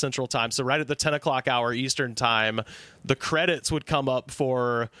 o'clock Central Time, so right at the 10 o'clock hour Eastern Time, the credits would come up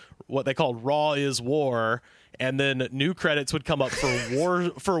for what they called Raw is War. And then new credits would come up for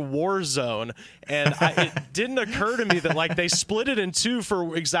Warzone, and it didn't occur to me that like they split it in 2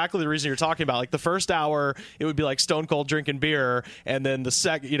 for exactly the reason you're talking about. Like the first hour, it would be like Stone Cold drinking beer, and then the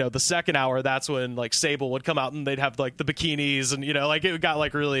second hour, that's when like Sable would come out and they'd have like the bikinis, and like it got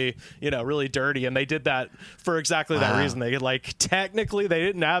like really really dirty, and they did that for exactly that reason. They like technically they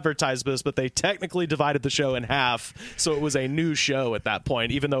didn't advertise this, but they technically divided the show in half, so it was a new show at that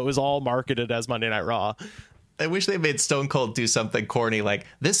point, even though it was all marketed as Monday Night Raw. I wish they made Stone Cold do something corny like,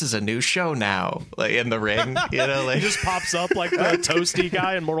 "This is a new show now," like in the ring, like he just pops up like the toasty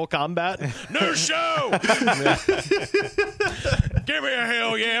guy in Mortal Kombat. New show! Give me a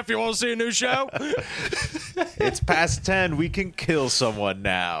hell yeah if you want to see a new show. It's past 10. We can kill someone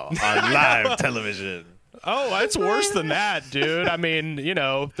now on live television. Oh, it's worse than that, dude. I mean,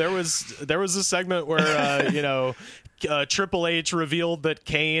 there was a segment where Triple H revealed that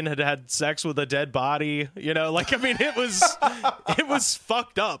Kane had had sex with a dead body. Like I mean, it was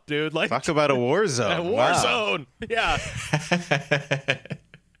fucked up, dude. Like talk about a war zone. A war zone. Yeah.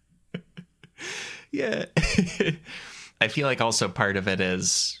 Yeah. I feel like also part of it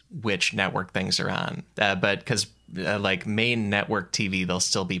is which network things are on, but because like main network TV, they'll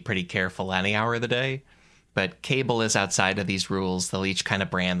still be pretty careful any hour of the day. But cable is outside of these rules. They'll each kind of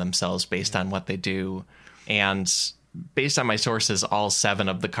brand themselves based on what they do. And based on my sources, all 7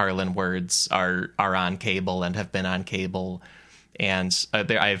 of the Carlin words are on cable and have been on cable. And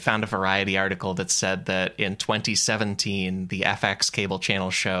I found a Variety article that said that in 2017, the FX cable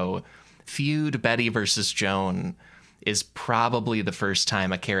channel show Feud Betty vs. Joan is probably the first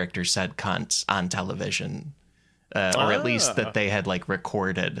time a character said cunt on television. Or at least that they had like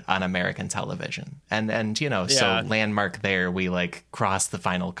recorded on American television. And so landmark there, we like crossed the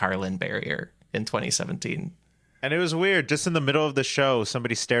final Carlin barrier in 2017. And it was weird. Just in the middle of the show,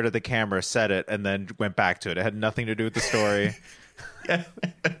 somebody stared at the camera, said it, and then went back to it. It had nothing to do with the story.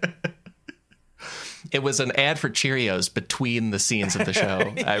 It was an ad for Cheerios between the scenes of the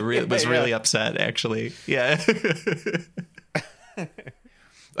show. I was really upset, actually. Yeah.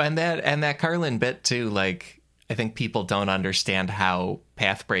 and that Carlin bit too, like, I think people don't understand how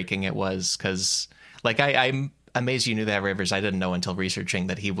path-breaking it was, because like I'm amazed you knew that, Rivers. I didn't know until researching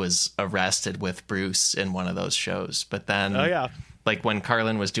that he was arrested with Bruce in one of those shows. But then like when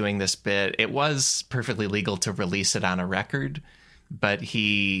Carlin was doing this bit, it was perfectly legal to release it on a record, but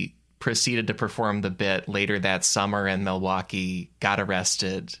he proceeded to perform the bit later that summer in Milwaukee, got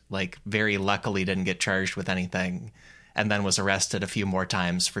arrested, like very luckily didn't get charged with anything, and then was arrested a few more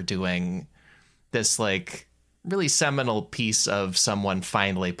times for doing this like really seminal piece of someone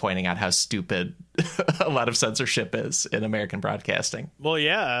finally pointing out how stupid a lot of censorship is in American broadcasting. Well,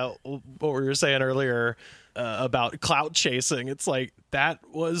 yeah, what we were saying earlier about clout chasing, it's like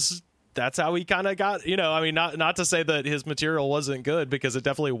that's how he kind of got, I mean, not to say that his material wasn't good, because it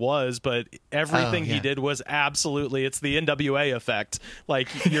definitely was, but everything he did was absolutely, it's the NWA effect. Like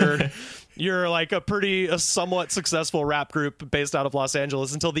you're like a somewhat successful rap group based out of Los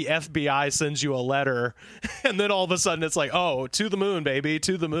Angeles until the FBI sends you a letter, and then all of a sudden it's like, oh, to the moon, baby,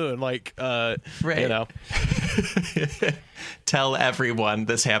 to the moon. Like, right. Tell everyone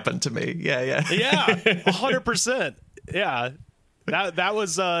this happened to me. Yeah, 100%. Yeah. That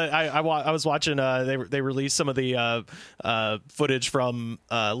was I was watching they released some of the footage from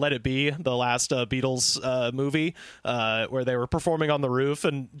Let It Be, the last Beatles movie, where they were performing on the roof,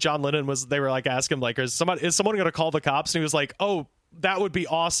 and John Lennon they were like asking him like, is someone going to call the cops? And he was like, oh, that would be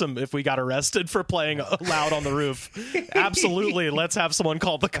awesome if we got arrested for playing loud on the roof. Absolutely, let's have someone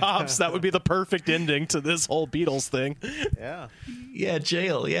call the cops. That would be the perfect ending to this whole Beatles thing. Yeah,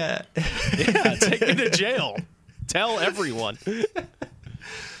 jail. Yeah, take me to jail. Tell everyone.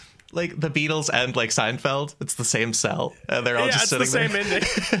 Like the Beatles and like Seinfeld, it's the same cell. They're all just sitting there.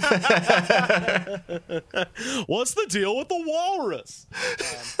 It's the same ending. What's the deal with the walrus?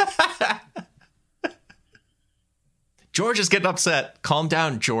 George is getting upset. Calm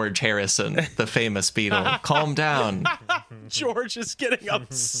down, George Harrison, the famous Beatle. Calm down. George is getting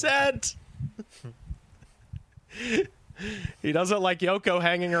upset. He doesn't like Yoko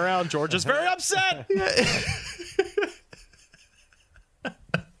hanging around. George is very upset.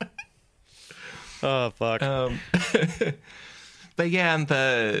 Oh, fuck. But yeah, and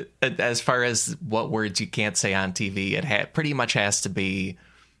as far as what words you can't say on TV, it pretty much has to be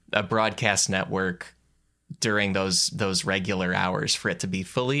a broadcast network during those regular hours for it to be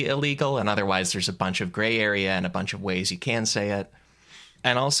fully illegal. And otherwise, there's a bunch of gray area and a bunch of ways you can say it.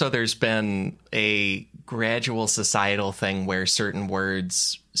 And also, there's been a gradual societal thing where certain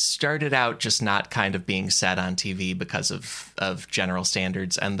words started out just not kind of being said on TV because of general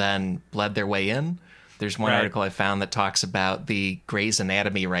standards, and then bled their way in. There's one article I found that talks about the Grey's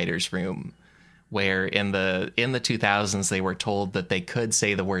Anatomy writers' room, where in the 2000s they were told that they could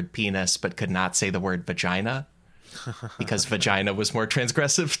say the word penis but could not say the word vagina because vagina was more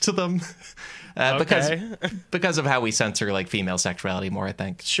transgressive to them. Because of how we censor like female sexuality more, I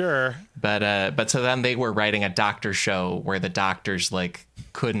think. Sure. But so then they were writing a doctor show where the doctors like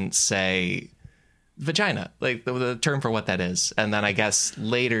couldn't say vagina, like the term for what that is. And then I guess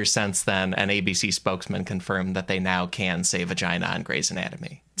later since then, an ABC spokesman confirmed that they now can say vagina on Grey's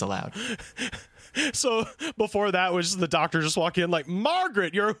Anatomy. It's allowed. So before that was the doctor just walking in like,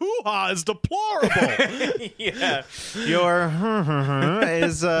 Margaret, your hoo-ha is deplorable. Yeah. Your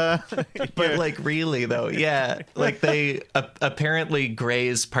is but like really though, yeah. Like they apparently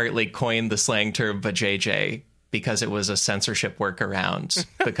Grey's partly coined the slang term vajayjay because it was a censorship workaround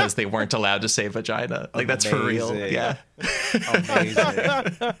because they weren't allowed to say vagina. Like that's for real. Yeah.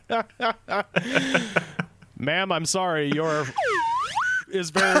 Amazing. Ma'am, I'm sorry, your is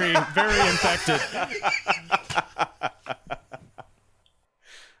very, very infected.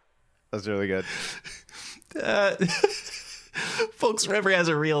 That's really good. Folks River has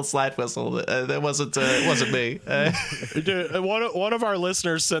a real slide whistle. That wasn't me. Dude, one of our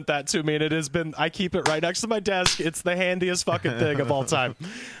listeners sent that to me, and it has been. I keep it right next to my desk. It's the handiest fucking thing of all time.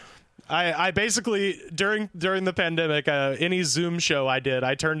 I basically during the pandemic, any Zoom show I did,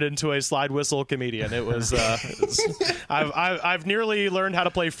 I turned into a slide whistle comedian. It was I've nearly learned how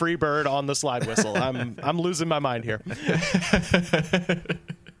to play Freebird on the slide whistle. I'm losing my mind here.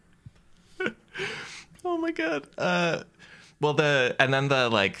 Oh my god. Well, the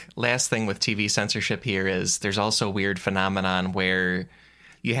like last thing with TV censorship here is there's also a weird phenomenon where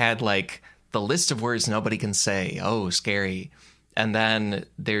you had like the list of words nobody can say. Oh, scary. And then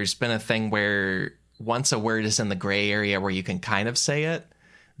there's been a thing where once a word is in the gray area where you can kind of say it,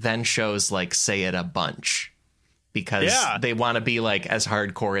 then shows like say it a bunch because they want to be like as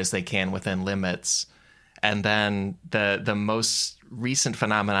hardcore as they can within limits. And then the most recent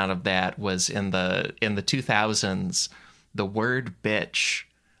phenomenon of that was in the 2000s, the word bitch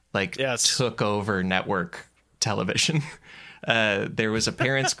like took over network television. There was a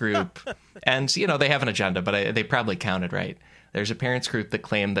parents group and, you know, they have an agenda, but they probably counted right. There's a parents group that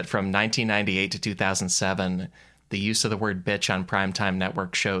claimed that from 1998 to 2007, the use of the word bitch on primetime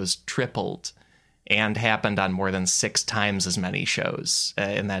network shows tripled and happened on more than 6 times as many shows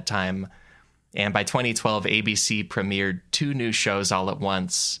in that time. And by 2012, ABC premiered 2 new shows all at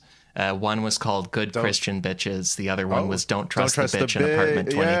once. One was called Good Christian Bitches. The other one was Don't Trust the Bitch in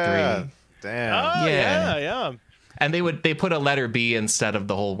Apartment 23. Yeah. Damn. Oh, yeah. And they put a letter B instead of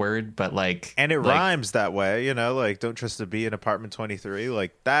the whole word, but like, and it rhymes that way, you know, like Don't Trust the B in Apartment 23.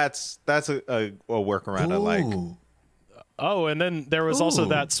 Like that's a workaround I like. Oh, and then there was also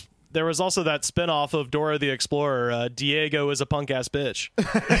that spinoff of Dora the Explorer. Diego is a punk ass bitch.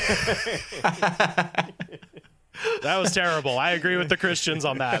 That was terrible. I agree with the Christians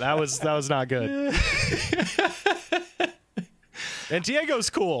on that. That was not good. And Diego's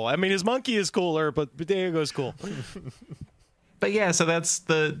cool. I mean, his monkey is cooler, but Diego's cool. But yeah, so that's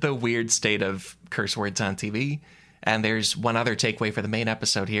the weird state of curse words on TV. And there's one other takeaway for the main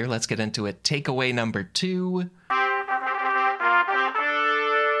episode here. Let's get into it. Takeaway number 2.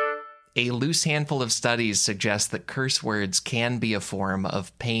 A loose handful of studies suggest that curse words can be a form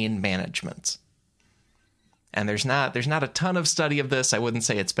of pain management. And there's not a ton of study of this. I wouldn't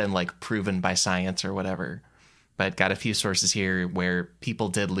say it's been like proven by science or whatever. But got a few sources here where people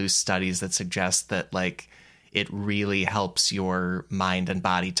did loose studies that suggest that like it really helps your mind and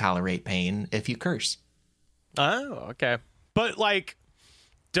body tolerate pain if you curse. Oh, okay. But like,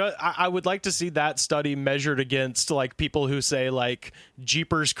 I would like to see that study measured against like people who say like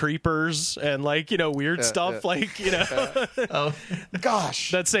Jeepers Creepers and like, you know, weird stuff like, you know, oh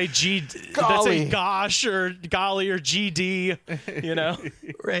gosh, that say gosh or golly or GD, you know,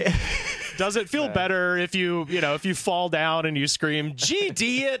 right. Does it feel better if you fall down and you scream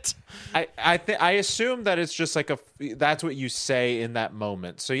GD it? I assume that it's just like that's what you say in that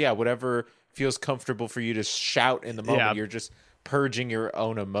moment. So yeah, whatever feels comfortable for you to shout in the moment, you're just purging your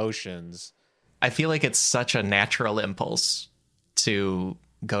own emotions. I feel like it's such a natural impulse to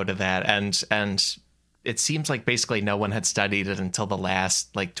go to that, and it seems like basically no one had studied it until the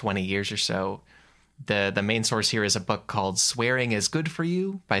last like 20 years or so. The main source here is a book called Swearing is Good for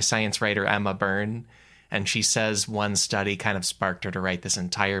You by science writer Emma Byrne, and she says one study kind of sparked her to write this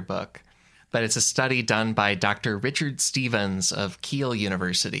entire book. But it's a study done by Dr. Richard Stevens of Keele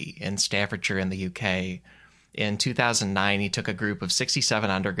University in Staffordshire in the UK. In 2009, he took a group of 67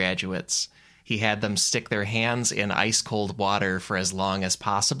 undergraduates. He had them stick their hands in ice-cold water for as long as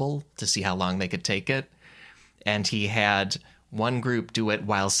possible to see how long they could take it. And he had one group do it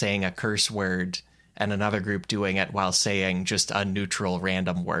while saying a curse word, and another group doing it while saying just a neutral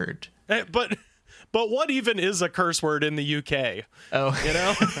random word. But what even is a curse word in the UK? Oh, you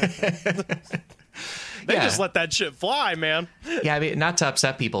know? They just let that shit fly, man. Yeah, I mean, not to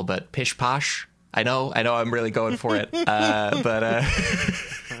upset people, but pish posh. I know I'm really going for it. But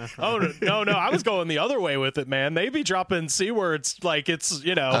oh no, I was going the other way with it, man. They be dropping C words like it's,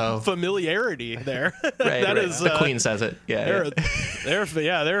 you know, familiarity there. Right, is the Queen says it. Yeah.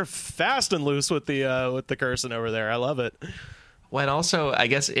 They're fast and loose with the cursing over there. I love it. Well, and also, I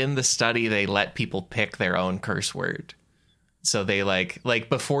guess in the study they let people pick their own curse word. So they like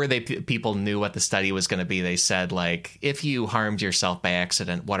before people knew what the study was going to be, they said like, if you harmed yourself by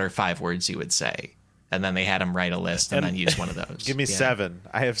accident, what are 5 words you would say? And then they had them write a list and then use one of those. Give me 7.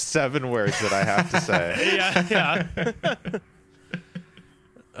 I have 7 words that I have to say. Yeah.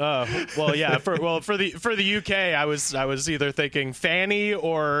 For the UK, I was either thinking fanny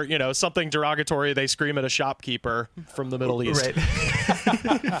or, you know, something derogatory they scream at a shopkeeper from the Middle East. Right.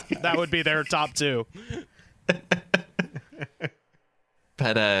 That would be their top 2.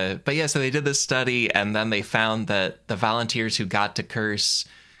 But yeah, so they did this study, and then they found that the volunteers who got to curse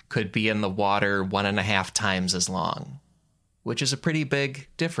could be in the water 1.5 times as long, which is a pretty big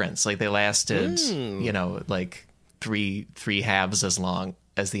difference. Like they lasted, you know, like three halves as long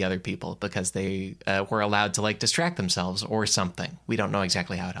as the other people because they were allowed to like distract themselves or something. We don't know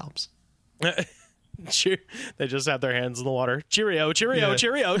exactly how it helps. They just have their hands in the water. Cheerio, cheerio, yeah.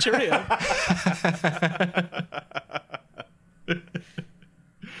 Cheerio, cheerio.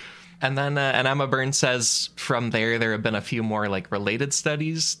 And then and Emma Byrne says from there have been a few more like related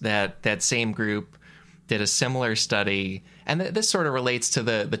studies that same group did a similar study. And this sort of relates to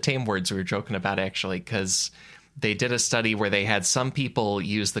the tame words we were joking about, actually, because they did a study where they had some people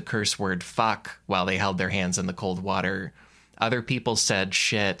use the curse word fuck while they held their hands in the cold water. Other people said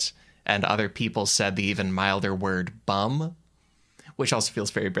shit, and other people said the even milder word bum, which also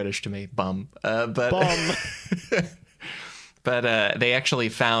feels very British to me, bum. Bum. But they actually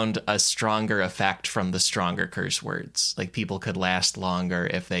found a stronger effect from the stronger curse words. Like people could last longer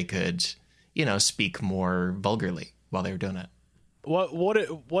if they could, you know, speak more vulgarly while they were doing it.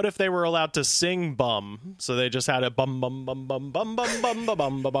 What if they were allowed to sing bum? So they just had a bum bum bum bum bum bum bum bum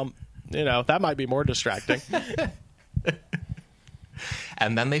bum bum bum. You know, that might be more distracting.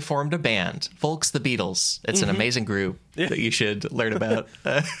 And then they formed a band, Folks the Beatles. It's an amazing group that you should learn about.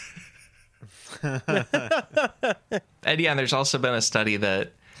 And yeah, there's also been a study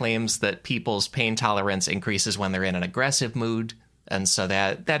that claims that people's pain tolerance increases when they're in an aggressive mood. And so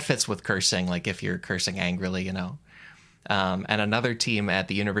that fits with cursing, like if you're cursing angrily, you know. And another team at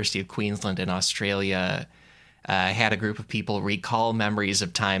the University of Queensland in Australia had a group of people recall memories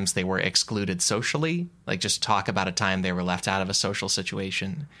of times they were excluded socially, like just talk about a time they were left out of a social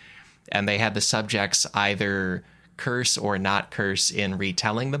situation. And they had the subjects either curse or not curse in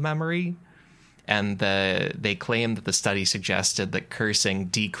retelling the memory. And they claimed that the study suggested that cursing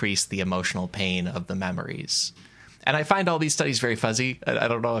decreased the emotional pain of the memories. And I find all these studies very fuzzy. I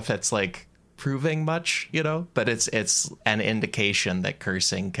don't know if it's like proving much, you know, but it's an indication that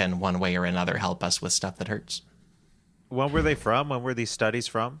cursing can one way or another help us with stuff that hurts. When were they from? When were these studies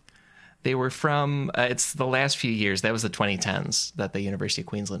from? They were from, it's the last few years. That was the 2010s that the University of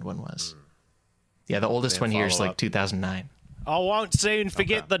Queensland one was. Yeah, the oldest one here is like 2009. I won't soon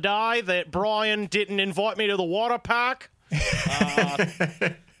forget the day that Brian didn't invite me to the water park.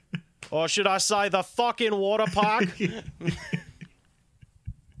 Or should I say the fucking water park?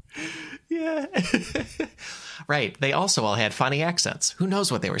 Yeah. Right. They also all had funny accents. Who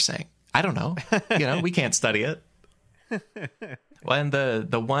knows what they were saying? I don't know. You know, we can't study it. Well, and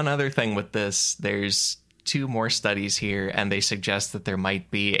the one other thing with this, there's 2 more studies here, and they suggest that there might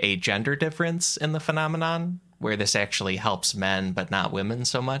be a gender difference in the phenomenon, where this actually helps men but not women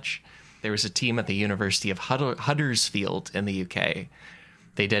so much. There was a team at the University of Huddersfield in the UK.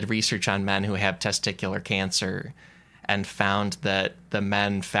 They did research on men who have testicular cancer and found that the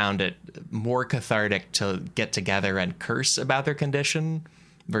men found it more cathartic to get together and curse about their condition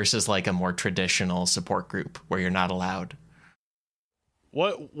versus like a more traditional support group where you're not allowed.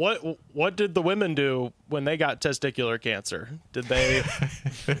 What did the women do when they got testicular cancer? Did they...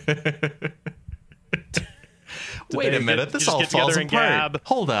 Wait a minute, this all falls apart.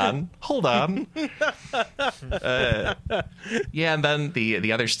 Hold on. Yeah, and then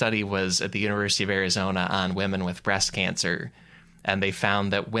the other study was at the University of Arizona on women with breast cancer, and they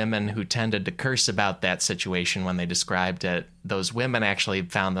found that women who tended to curse about that situation when they described it, those women actually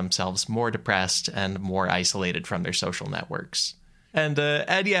found themselves more depressed and more isolated from their social networks. And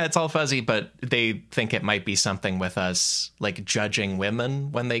yeah, it's all fuzzy, but they think it might be something with us, like judging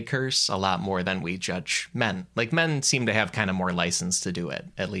women when they curse a lot more than we judge men. Like men seem to have kind of more license to do it,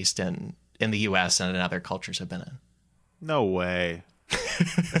 at least in the U.S. and in other cultures I've been in. No way.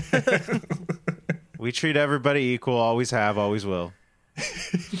 We treat everybody equal, always have, always will.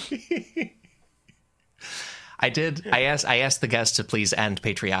 I asked the guests to please end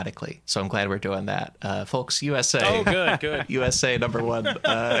patriotically, so I'm glad we're doing that. Folks, USA. Oh, good. USA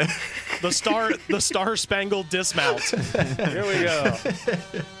 #1. The Star Spangled Dismount. Here we go.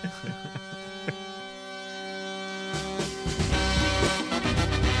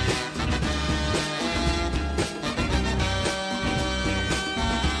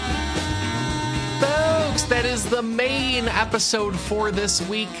 That is the main episode for this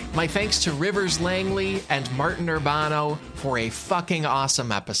week. My thanks to Rivers Langley and Martin Urbano for a fucking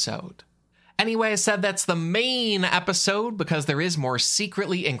awesome episode. Anyway, I said that's the main episode because there is more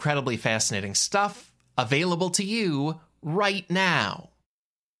secretly incredibly fascinating stuff available to you right now.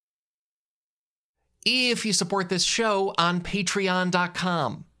 If you support this show on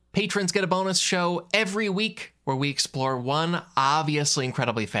patreon.com, patrons get a bonus show every week where we explore one obviously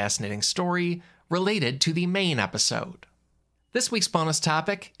incredibly fascinating story related to the main episode. This week's bonus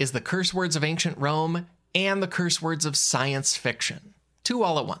topic is the curse words of ancient Rome and the curse words of science fiction, 2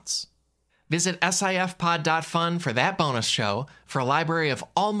 all at once. Visit sifpod.fun for that bonus show, for a library of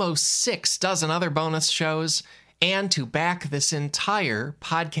almost 6 dozen other bonus shows, and to back this entire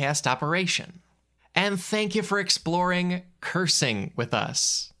podcast operation. And thank you for exploring cursing with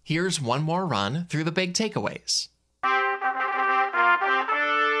us. Here's one more run through the big takeaways.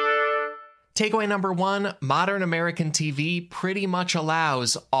 Takeaway number 1, modern American TV pretty much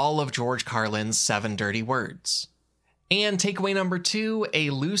allows all of George Carlin's 7 dirty words. And takeaway number 2, a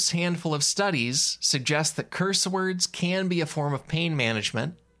loose handful of studies suggest that curse words can be a form of pain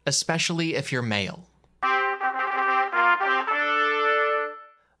management, especially if you're male.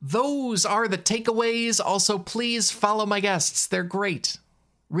 Those are the takeaways. Also, please follow my guests. They're great.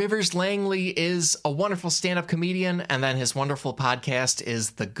 Rivers Langley is a wonderful stand-up comedian, and then his wonderful podcast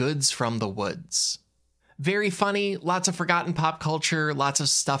is The Goods from the Woods. Very funny, lots of forgotten pop culture, lots of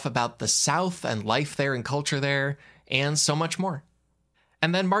stuff about the South and life there and culture there, and so much more.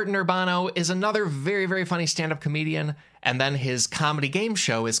 And then Martin Urbano is another very, very funny stand-up comedian. And then his comedy game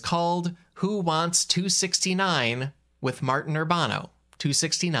show is called Who Wants $2.69 with Martin Urbano.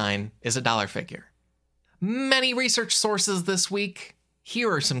 $2.69 is a dollar figure. Many research sources this week.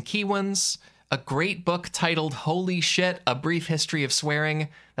 Here are some key ones. A great book titled Holy Shit, A Brief History of Swearing.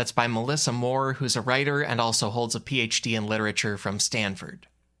 That's by Melissa Moore, who's a writer and also holds a PhD in literature from Stanford.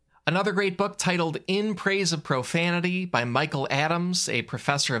 Another great book titled In Praise of Profanity by Michael Adams, a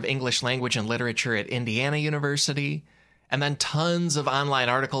professor of English language and literature at Indiana University. And then tons of online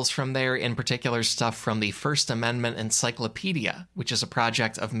articles from there, in particular stuff from the First Amendment Encyclopedia, which is a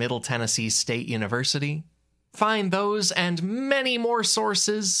project of Middle Tennessee State University. Find those and many more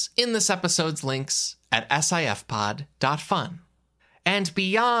sources in this episode's links at sifpod.fun. And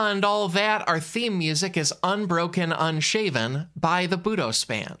beyond all that, our theme music is Unbroken Unshaven by the Budos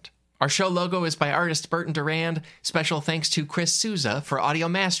Band. Our show logo is by artist Burton Durand. Special thanks to Chris Souza for audio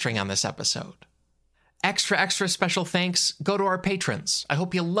mastering on this episode. Extra special thanks go to our patrons. I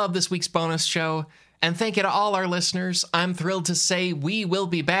hope you love this week's bonus show. And thank you to all our listeners. I'm thrilled to say we will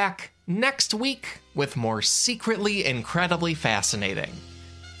be back next week with more secretly incredibly fascinating.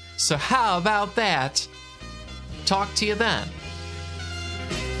 So how about that? Talk to you then.